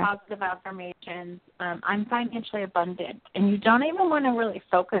positive affirmations. I'm financially abundant. And you don't even want to really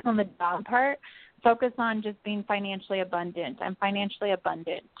focus on the job part. Focus on just being financially abundant. I'm financially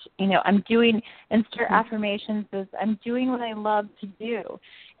abundant. You know, I'm doing, and start affirmations as I'm doing what I love to do.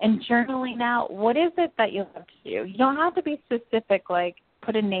 And journaling out, what is it that you love to do? You don't have to be specific like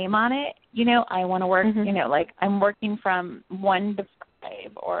put a name on it. You know, I want to work, Mhm. you know, like I'm working from 1 to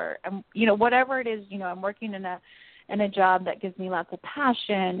 5 or, you know, whatever it is, you know, I'm working in a job that gives me lots of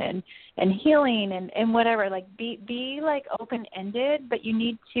passion and healing and whatever. Like be like open-ended, but you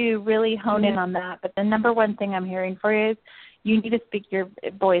need to really hone in on that. But the number one thing I'm hearing for you is you need to speak your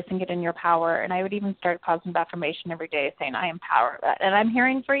voice and get in your power. And I would even start positive affirmation every day saying, I empower that. And I'm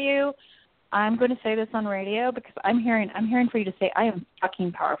hearing for you, I'm going to say this on radio because I'm hearing for you to say, I am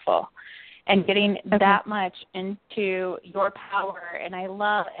fucking powerful. And getting that much into your power. And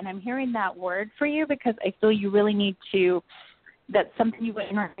I'm hearing that word for you because I feel you really need to, that's something you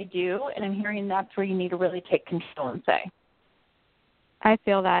wouldn't normally do. And I'm hearing that's where you need to really take control and say. I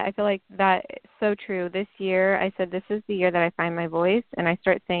feel that. I feel like that is so true. This year, I said this is the year that I find my voice, and I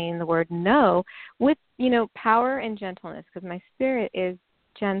start saying the word no with, you know, power and gentleness because my spirit is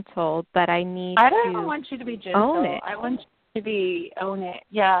gentle, but I don't want you to be gentle. Own it. I want you to own it.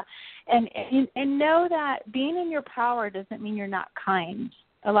 Yeah. And know that being in your power doesn't mean you're not kind.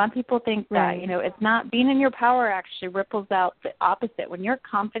 A lot of people think that, you know, it's not, being in your power actually ripples out the opposite. When you're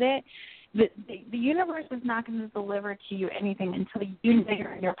confident, the universe is not going to deliver to you anything until you know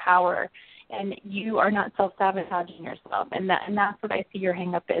you're in your power and you are not self-sabotaging yourself. And that's what I see your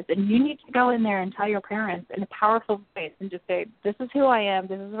hang-up is. And you need to go in there and tell your parents in a powerful voice and just say, this is who I am,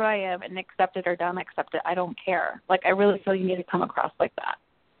 this is what I am, and accept it or don't accept it. I don't care. Like, I really feel you need to come across like that.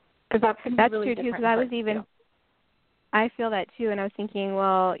 Because that's really true, too, because I feel that, too, and I was thinking,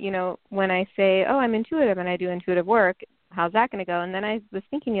 well, you know, when I say, oh, I'm intuitive and I do intuitive work, how's that going to go? And then I was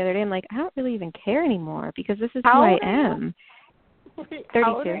thinking the other day, I'm like, I don't really even care anymore because this is who I am. 32.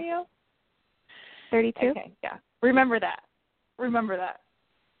 How old are you? 32. Okay, yeah. Remember that.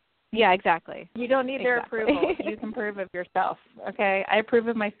 Yeah, exactly. You don't need their approval. You can approve of yourself, okay? I approve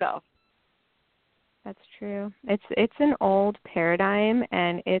of myself. That's true. It's an old paradigm,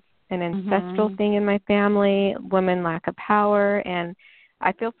 and it's an ancestral thing in my family, women lack of power, and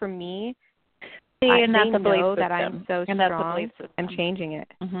I feel for me, and they that's a belief know system. that I'm so and strong. I'm changing it.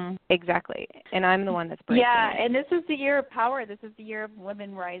 Exactly. And I'm the one that's breaking it. And this is the year of power. This is the year of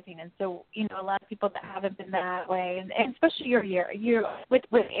women rising. And so, you know, a lot of people that haven't been that way, and especially your year,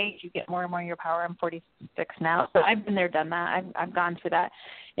 with age, you get more and more in your power. I'm 46 now, so I've been there, done that. I've gone through that.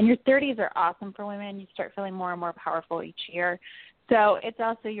 And your 30s are awesome for women. You start feeling more and more powerful each year. So it's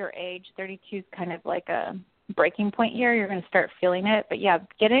also your age. 32 is kind of like a breaking point year. You're going to start feeling it. But, yeah,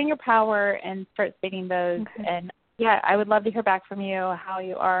 get in your power and start stating those. Okay. And, yeah, I would love to hear back from you how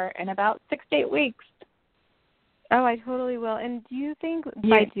you are in about 6 to 8 weeks. Oh, I totally will. And do you think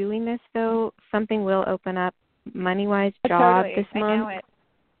by doing this, though, something will open up money-wise, job this month? I know it.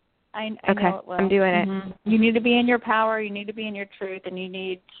 I know it will. I'm doing it. You need to be in your power. You need to be in your truth, and you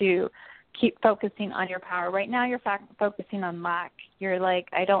need to keep focusing on your power. Right now, you're focusing on lack. You're like,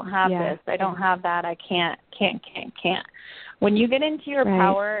 I don't have this. I don't have that. I can't. When you get into your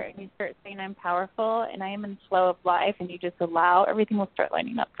power and you start saying, I'm powerful and I am in the flow of life, and you just allow, everything will start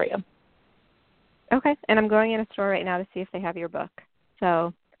lining up for you. Okay. And I'm going in a store right now to see if they have your book.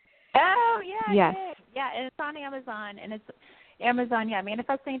 So. Oh, yeah. Yes. Yeah, and it's on Amazon, and it's Amazon,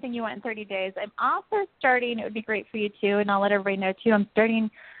 Manifest Anything You Want in 30 Days. I'm also starting, it would be great for you too, and I'll let everybody know too, I'm starting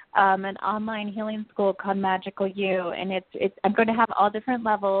an online healing school called Magical You, and it's I'm going to have all different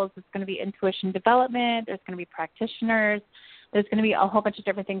levels. It's going to be intuition development. There's going to be practitioners. There's going to be a whole bunch of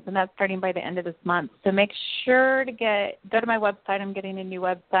different things, and that's starting by the end of this month. So make sure to go to my website. I'm getting a new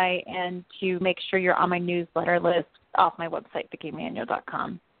website, and to make sure you're on my newsletter list off my website,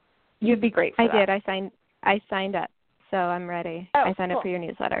 VickiManuel.com. You'd be great for that. I did. I signed up, so I'm ready. Oh, I signed up for your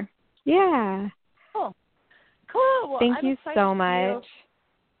newsletter. Yeah. Cool. Well, Thank you so much.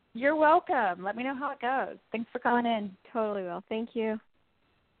 You're welcome. Let me know how it goes. Thanks for calling in. Totally will. Thank you.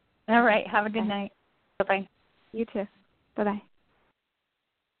 All right. Have a good night. Bye-bye. You too. Bye-bye.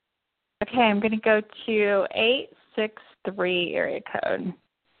 Okay, I'm going to go to 863 area code.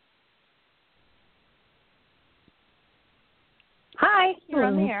 Hi, you're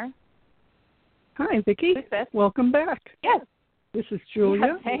on the air. Hi, Vicki. Who's this? Welcome back. Yes. This is Julia.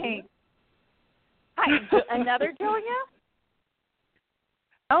 Yes, hey. Hi, another Julia?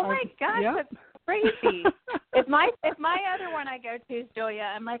 Oh my gosh, yep. That's crazy. if my other one I go to is Julia,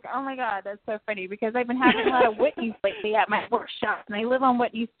 I'm like, oh my God, that's so funny because I've been having a lot of Whitneys lately at my workshop, and I live on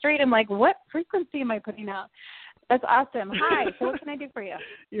Whitney Street. I'm like, what frequency am I putting out? That's awesome. Hi. So what can I do for you?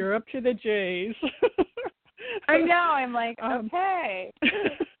 You're up to the J's. I know. I'm like, okay.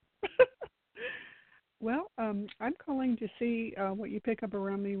 Well, I'm calling to see what you pick up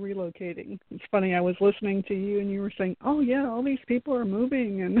around me relocating. It's funny, I was listening to you and you were saying, oh, yeah, all these people are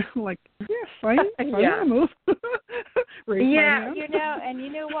moving. And I'm like, yes, I want to move. raise my Yeah, hand. And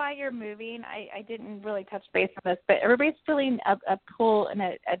you know why you're moving. I didn't really touch base on this, but everybody's feeling a pull and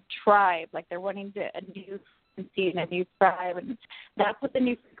a tribe, like they're wanting a new frequency and a new tribe, and that's what the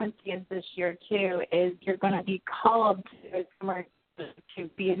new frequency is this year too. Is you're going to be called to somewhere to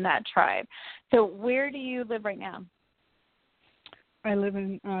be in that tribe. So where do you live right now? I live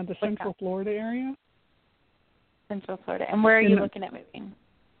in the Central Florida area. Central Florida. And where are you looking at moving?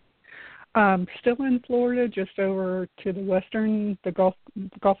 Still in Florida, just over to the Gulf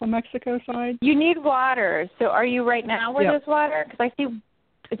of Mexico side. You need water. So are you right now where there's water? Because I see.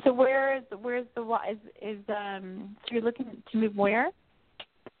 So where's the water? So you're looking to move where?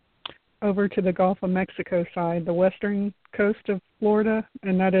 Over to the Gulf of Mexico side, the western coast of Florida,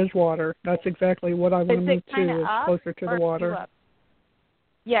 and that is water. That's exactly what I want to move to, is closer to the water.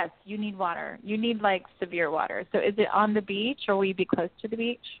 Yes, you need water. You need, like, severe water. So is it on the beach, or will you be close to the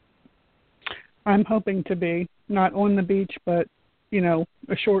beach? I'm hoping to be. Not on the beach, but, a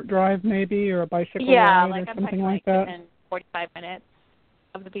short drive maybe, or a bicycle ride like or something like that. Within 45 minutes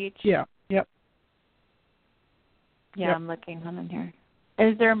of the beach? Yeah, yep. Yeah, yep. I'm looking on in here.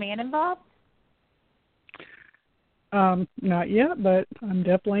 Is there a man involved? Not yet, but I'm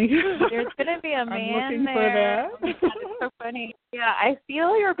definitely. There's going to be a man I'm looking there. for that. That is so funny. Yeah, I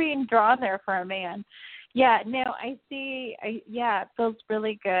feel you're being drawn there for a man. Yeah, no, I see. It feels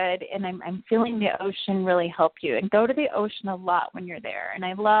really good, and I'm feeling the ocean really help you. And go to the ocean a lot when you're there. And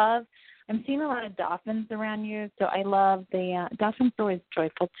I'm seeing a lot of dolphins around you, so I love the dolphins. Are always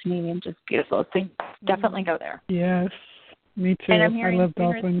joyful to me and just beautiful. So definitely go there. Yes, me too. And I'm hearing I love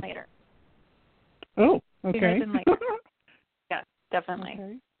sooner dolphins. than later. Oh, okay. Sooner than later. Yes, definitely.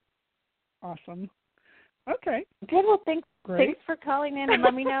 Okay. Awesome. Okay. Good. Well, thanks for Great. calling in, and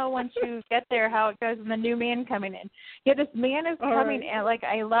let me know once you get there how it goes and the new man coming in. Yeah, this man is coming in. Like,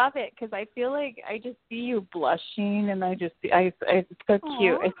 I love it because I feel like I just see you blushing, and it's so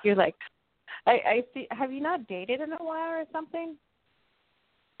cute. I feel like I see. Have you not dated in a while or something?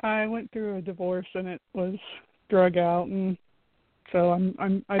 I went through a divorce and it was drug out, and so I've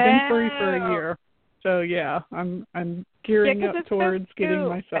been free for a year. So yeah, I'm gearing up towards getting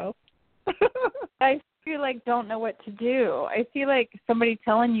myself. I feel like don't know what to do. I feel like somebody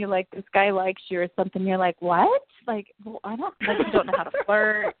telling you like this guy likes you or something. You're like, what? Like, well, I don't. Like, you don't know how to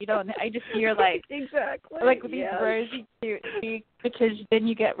flirt. You don't. I just hear like exactly like these rosy cute cheeks, because then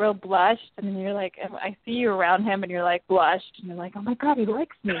you get real blushed, and then you're like, I see you around him, and you're like blushed, and you're like, oh my God, he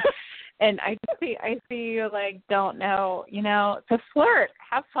likes me. And I see you like don't know, to flirt,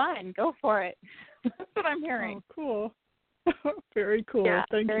 have fun, go for it. That's what I'm hearing. Oh, cool. Very cool. Yeah,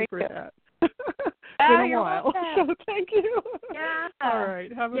 thank you for that. Been a while, so thank you. Yeah. All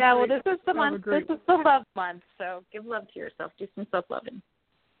right. Have a yeah. great, Well, this is the month. This is the love month. So give love to yourself. Do some self-loving.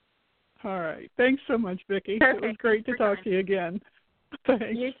 All right. Thanks so much, Vicki. Perfect. It was great to talk to you again. Thanks.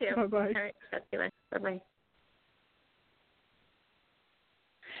 You too. Bye bye. All right. Talk to you later. Bye bye.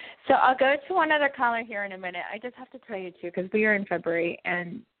 So I'll go to one other caller here in a minute. I just have to tell you, too, because we are in February,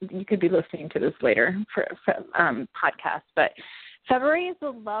 and you could be listening to this later for podcast. But February is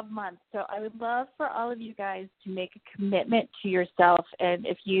the love month, so I would love for all of you guys to make a commitment to yourself. And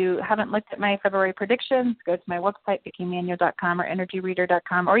if you haven't looked at my February predictions, go to my website, VickiManuel.com or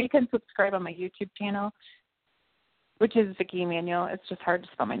EnergyReader.com, or you can subscribe on my YouTube channel, which is Vicki Emanuel. It's just hard to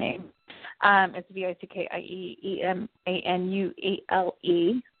spell my name. It's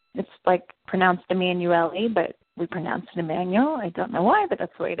VICKIEEMANUELE. It's like pronounced Emanuele, but we pronounce it Emmanuel. I don't know why, but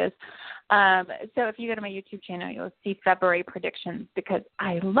that's the way it is. So if you go to my YouTube channel, you'll see February predictions, because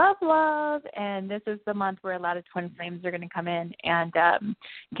I love love, and this is the month where a lot of twin flames are going to come in, and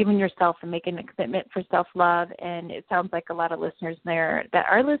giving yourself and making a commitment for self-love. And it sounds like a lot of listeners there that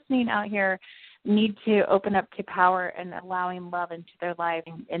are listening out here need to open up to power and allowing love into their life.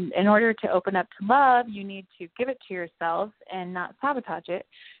 And in order to open up to love, you need to give it to yourself and not sabotage it.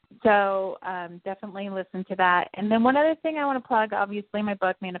 So definitely listen to that. And then one other thing I want to plug, obviously, my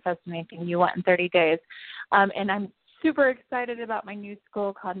book, Manifest Anything You Want in 30 Days. And I'm super excited about my new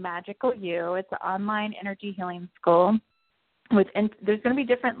school called Magical You. It's an online energy healing school. And there's going to be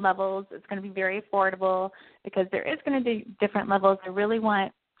different levels. It's going to be very affordable, because there is going to be different levels. I really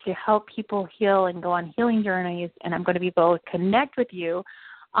want to help people heal and go on healing journeys, and I'm going to be able to connect with you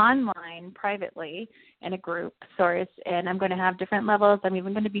online, privately, in a group source, and I'm going to have different levels. I'm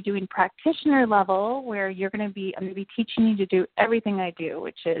even going to be doing practitioner level, where I'm going to be teaching you to do everything I do,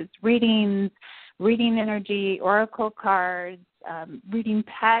 which is readings, reading energy, oracle cards, reading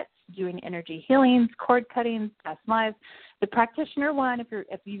pets, doing energy healings, cord cuttings, past lives. The practitioner one, if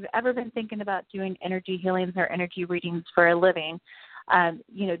you've ever been thinking about doing energy healings or energy readings for a living,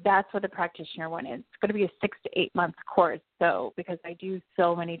 That's what the practitioner one is. It's going to be a 6 to 8 month course. So because I do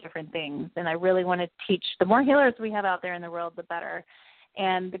so many different things, and I really want to teach, the more healers we have out there in the world, the better.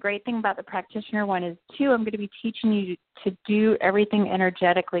 And the great thing about the practitioner one is, too, I'm going to be teaching you to do everything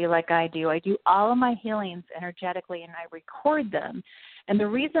energetically like I do. I do all of my healings energetically, and I record them. And the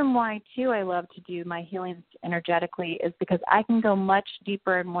reason why, too, I love to do my healings energetically is because I can go much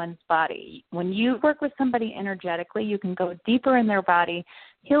deeper in one's body. When you work with somebody energetically, you can go deeper in their body,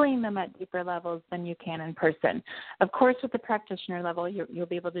 healing them at deeper levels than you can in person. Of course, with the practitioner level, you'll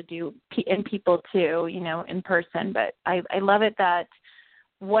be able to do in people, too, in person. But I love it that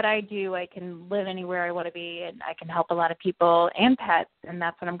what I do, I can live anywhere I want to be, and I can help a lot of people and pets, and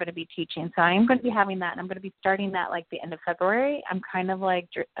that's what I'm going to be teaching. So I'm going to be having that, and I'm going to be starting that like the end of February. I'm kind of like,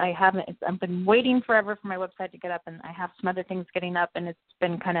 I've been waiting forever for my website to get up, and I have some other things getting up, and it's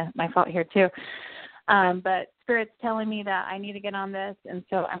been kind of my fault here too. But Spirit's telling me that I need to get on this, and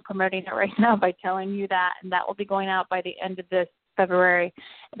so I'm promoting it right now by telling you that, and that will be going out by the end of this February.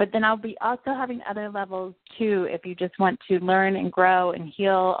 But then I'll be also having other levels too. If you just want to learn and grow and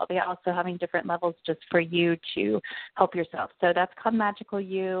heal, I'll be also having different levels just for you to help yourself. So that's called Magical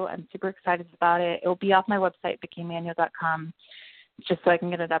You. I'm super excited about it. It will be off my website, VickiEmanuel.com, just so I can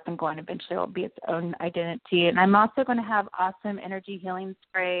get it up and going. Eventually it will be its own identity. And I'm also going to have awesome energy healing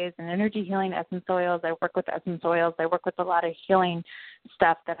sprays and energy healing essence oils. I work with essence oils. I work with a lot of healing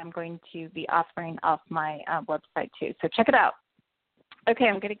stuff that I'm going to be offering off my website too. So check it out. Okay,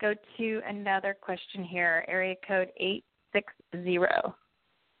 I'm going to go to another question here, area code 860.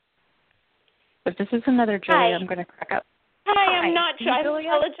 But this is another Julia. I'm going to crack up. Hi, I'm not sure. I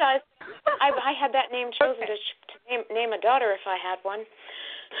apologize. I had that name chosen to name a daughter if I had one.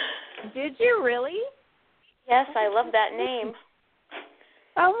 Did you really? Yes, I love that name.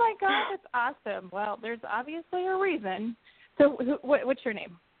 Oh, my God, that's awesome. Well, there's obviously a reason. So what's your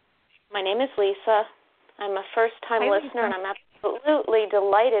name? My name is Lisa. I'm a first-time listener, and I'm absolutely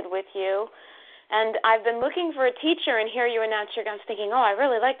delighted with you. And I've been looking for a teacher, and here you announce I was thinking, I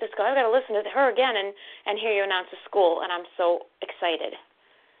really like this girl. I've got to listen to her again, and here you announce a school, and I'm so excited.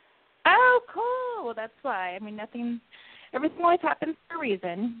 Oh, cool. Well, that's why. I mean, everything always happens for a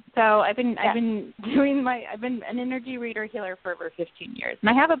reason. So I've been an energy reader healer for over 15 years.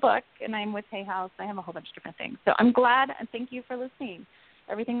 And I have a book, and I'm with Hay House. I have a whole bunch of different things. So I'm glad, and thank you for listening.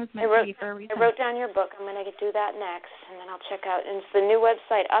 Everything was meant to be for a reason. I wrote down your book. I'm going to do that next, and then I'll check out. And is the new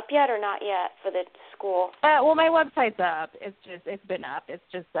website up yet or not yet for the school? Well, my website's up. It's been up. It's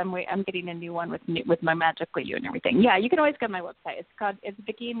just I'm getting a new one with my Magical You and everything. Yeah, you can always go to my website. It's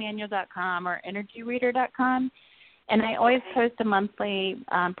VickiEmanuel.com or EnergyReader.com, and I always post a monthly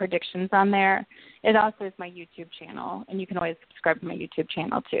predictions on there. It also is my YouTube channel, and you can always subscribe to my YouTube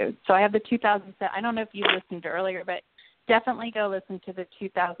channel too. So I have the 2007. I don't know if you listened earlier, but definitely go listen to the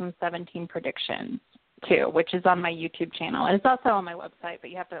 2017 predictions too, which is on my YouTube channel. And it's also on my website, but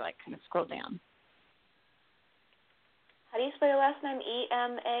you have to kind of scroll down. How do you spell your last name?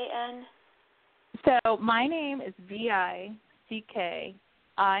 E-M-A-N? So my name is Vickie,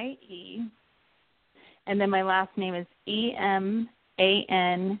 and then my last name is Emanuele.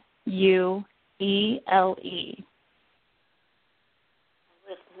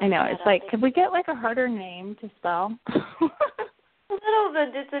 I know. It's like, could we get a harder name to spell? A little.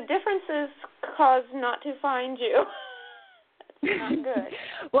 The differences cause not to find you. It's not good.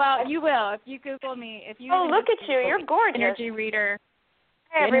 Well, you will if you Google me. Look at you! You're gorgeous. Energy reader.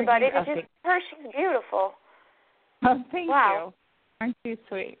 Hey, everybody! Did you see her? She's beautiful. Oh, thank you. Aren't you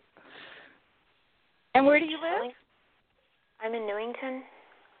sweet? And where do you live? I'm in Newington,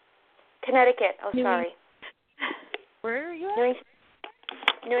 Connecticut. Oh, sorry. Where are you at?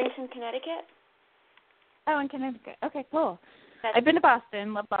 Newington, Connecticut. Oh, in Connecticut. Okay, cool. I've been to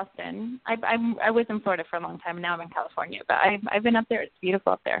Boston. Love Boston. I was in Florida for a long time, and now I'm in California. But I've been up there. It's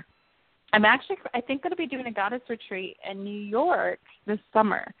beautiful up there. I'm actually, I think, going to be doing a goddess retreat in New York this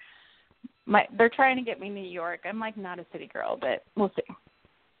summer. They're trying to get me to New York. I'm not a city girl, but we'll see.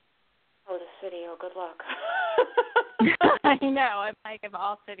 Oh, the city. Oh, good luck. I know. I'm of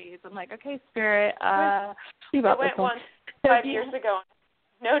all cities. I'm okay, Spirit. I went once 5 years ago.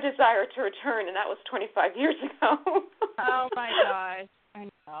 No desire to return, and that was 25 years ago. Oh, my gosh.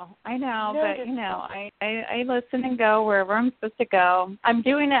 I know, but, I listen and go wherever I'm supposed to go. I'm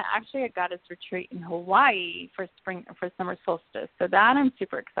doing a goddess retreat in Hawaii for summer solstice, so that I'm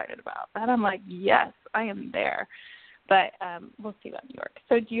super excited about. That I'm yes, I am there. But we'll see about New York.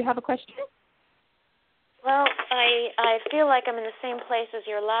 So do you have a question? Well, I feel like I'm in the same place as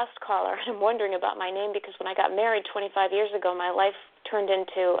your last caller. I'm wondering about my name because when I got married 25 years ago, my life turned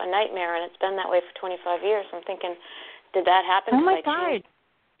into a nightmare, and it's been that way for 25 years. I'm thinking, Did that happen? Oh, my God.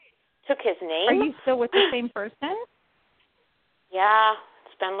 Took his name? Are you still with the same person? Yeah.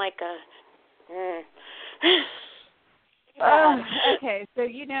 It's been like a... Okay, so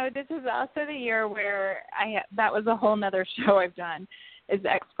this is also the year where that was a whole nother show I've done, is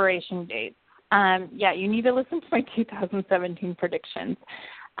expiration dates. You need to listen to my 2017 predictions.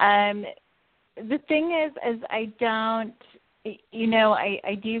 The thing is I don't,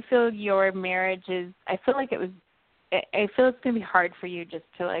 I do feel your marriage is, I feel it's going to be hard for you just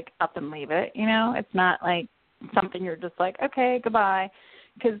to like up and leave it. It's not like something you're just like, okay, goodbye,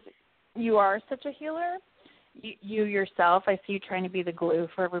 because you are such a healer. You yourself, I see you trying to be the glue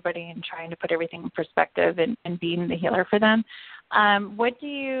for everybody and trying to put everything in perspective and being the healer for them. What do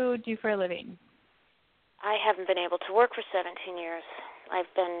you do for a living? I haven't been able to work for 17 years.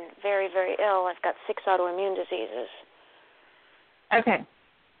 I've been very, very ill. I've got 6 autoimmune diseases. Okay.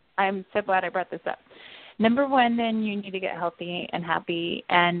 I'm so glad I brought this up. Number one, then you need to get healthy and happy.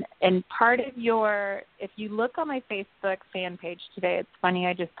 And part of if you look on my Facebook fan page today, it's funny,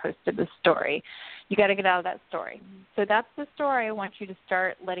 I just posted the story. You got to get out of that story. So that's the story I want you to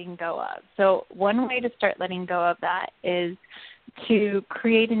start letting go of. So one way to start letting go of that is to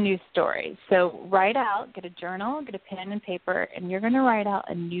create a new story. So write out, get a journal, get a pen and paper, and you're going to write out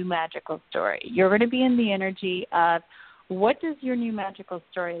a new magical story. You're going to be in the energy of, what does your new magical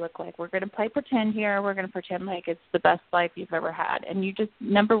story look like? We're going to play pretend here. We're going to pretend like it's the best life you've ever had. And you just,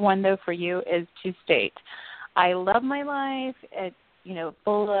 number one, though, for you is to state, I love my life. It's,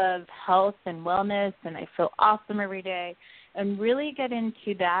 full of health and wellness, and I feel awesome every day. And really get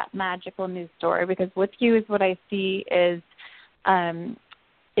into that magical new story, because with you is what I see is,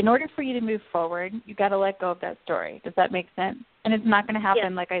 in order for you to move forward, you got to let go of that story. Does that make sense? And it's not going to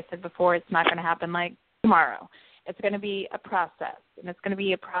happen, like I said before, it's not going to happen like tomorrow. It's going to be a process, and it's going to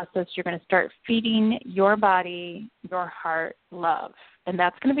be a process you're going to start feeding your body, your heart, love, and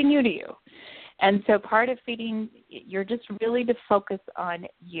that's going to be new to you. And so part of feeding, you're just really to focus on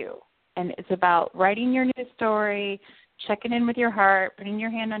you, and it's about writing your new story, checking in with your heart, putting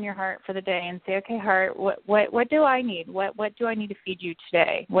your hand on your heart for the day and say, okay, heart, what do I need? What do I need to feed you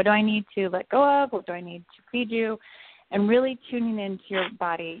today? What do I need to let go of? What do I need to feed you? And really tuning into your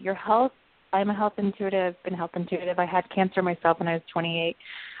body, your health. I'm a health intuitive, been health intuitive. I had cancer myself when I was 28.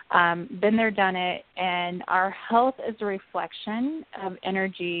 Been there, done it. And our health is a reflection of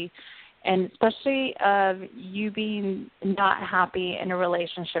energy, and especially of you being not happy in a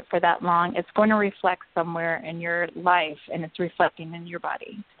relationship for that long. It's going to reflect somewhere in your life, and it's reflecting in your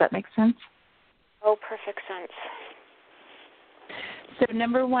body. Does that make sense? Oh, perfect sense. So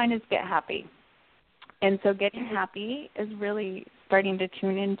number one is get happy. And so getting happy is really starting to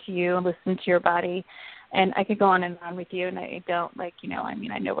tune into you and listen to your body. And I could go on and on with you, and I don't I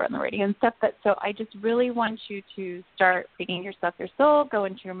know we're on the radio and stuff, but so I just really want you to start feeding yourself your soul, go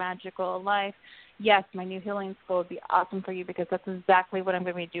into your magical life. Yes, my new healing school would be awesome for you, because that's exactly what I'm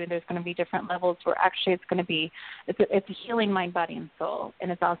going to be doing. There's going to be different levels where actually it's going to be, it's a healing mind, body, and soul, and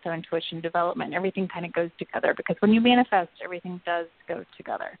it's also intuition development. Everything kind of goes together, because when you manifest, everything does go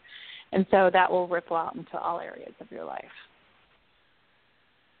together. And so that will ripple out into all areas of your life.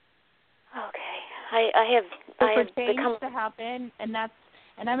 Okay, I have become to happen, and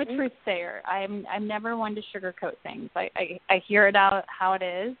I'm a truth sayer. I'm never one to sugarcoat things. I hear it out how it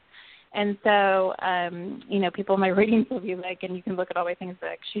is, and so people in my readings will be like, and you can look at all my things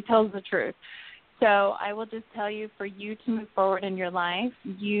like, she tells the truth. So I will just tell you, for you to move forward in your life,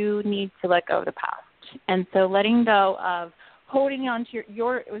 you need to let go of the past, and so letting go of holding on to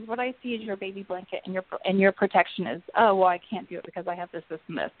your what I see as your baby blanket, and your protection is, oh, well, I can't do it because I have this,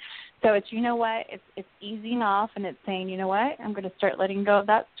 and this. So it's, it's easing off, and it's saying, you know what, I'm going to start letting go of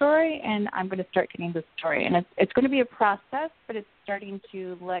that story, and I'm going to start getting this story. And it's going to be a process, but it's starting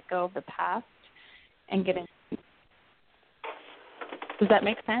to let go of the past and get in. Does that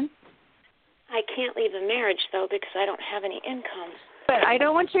make sense? I can't leave the marriage, though, because I don't have any income. But I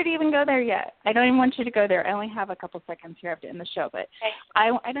don't want you to even go there yet. I don't even want you to go there. I only have a couple seconds here after end the show, but okay.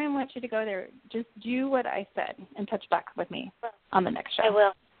 I don't even want you to go there. Just do what I said and touch back with me on the next show. I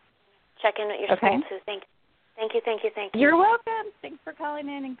will. Check in at your school, too. Thank you. You're welcome. Thanks for calling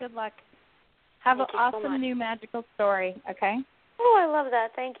in, and good luck. Have an awesome new magical story, okay? Oh, I love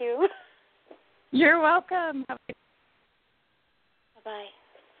that. Thank you. You're welcome. Bye-bye.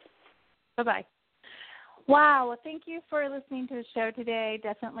 Bye-bye. Wow. Well, thank you for listening to the show today.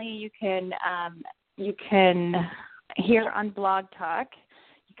 Definitely you can hear on Blog Talk.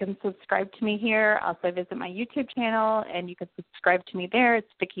 You can subscribe to me here. Also visit my YouTube channel, and you can subscribe to me there.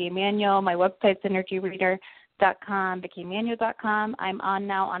 It's Vicki Emanuel. My website's Energy Reader. BeckyManuel.com, BeckyManuel.com. I'm on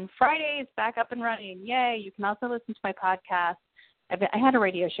now on Fridays, back up and running. Yay. You can also listen to my podcast. I had a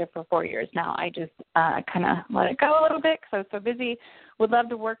radio show for 4 years now. I just kind of let it go a little bit because I was so busy. Would love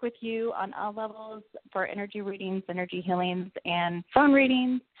to work with you on all levels for energy readings, energy healings, and phone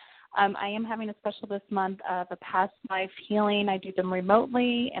readings. I am having a special this month of a past life healing. I do them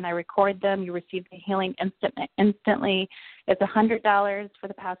remotely, and I record them. You receive the healing instantly. It's $100 for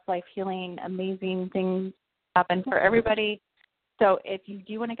the past life healing. Amazing things happen for everybody. So if you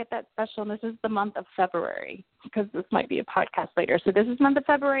do want to get that special, and this is the month of February, because this might be a podcast later. So this is month of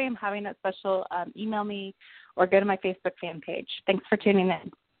February. I'm having that special. Email me or go to my Facebook fan page. Thanks for tuning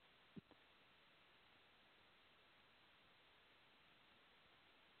in.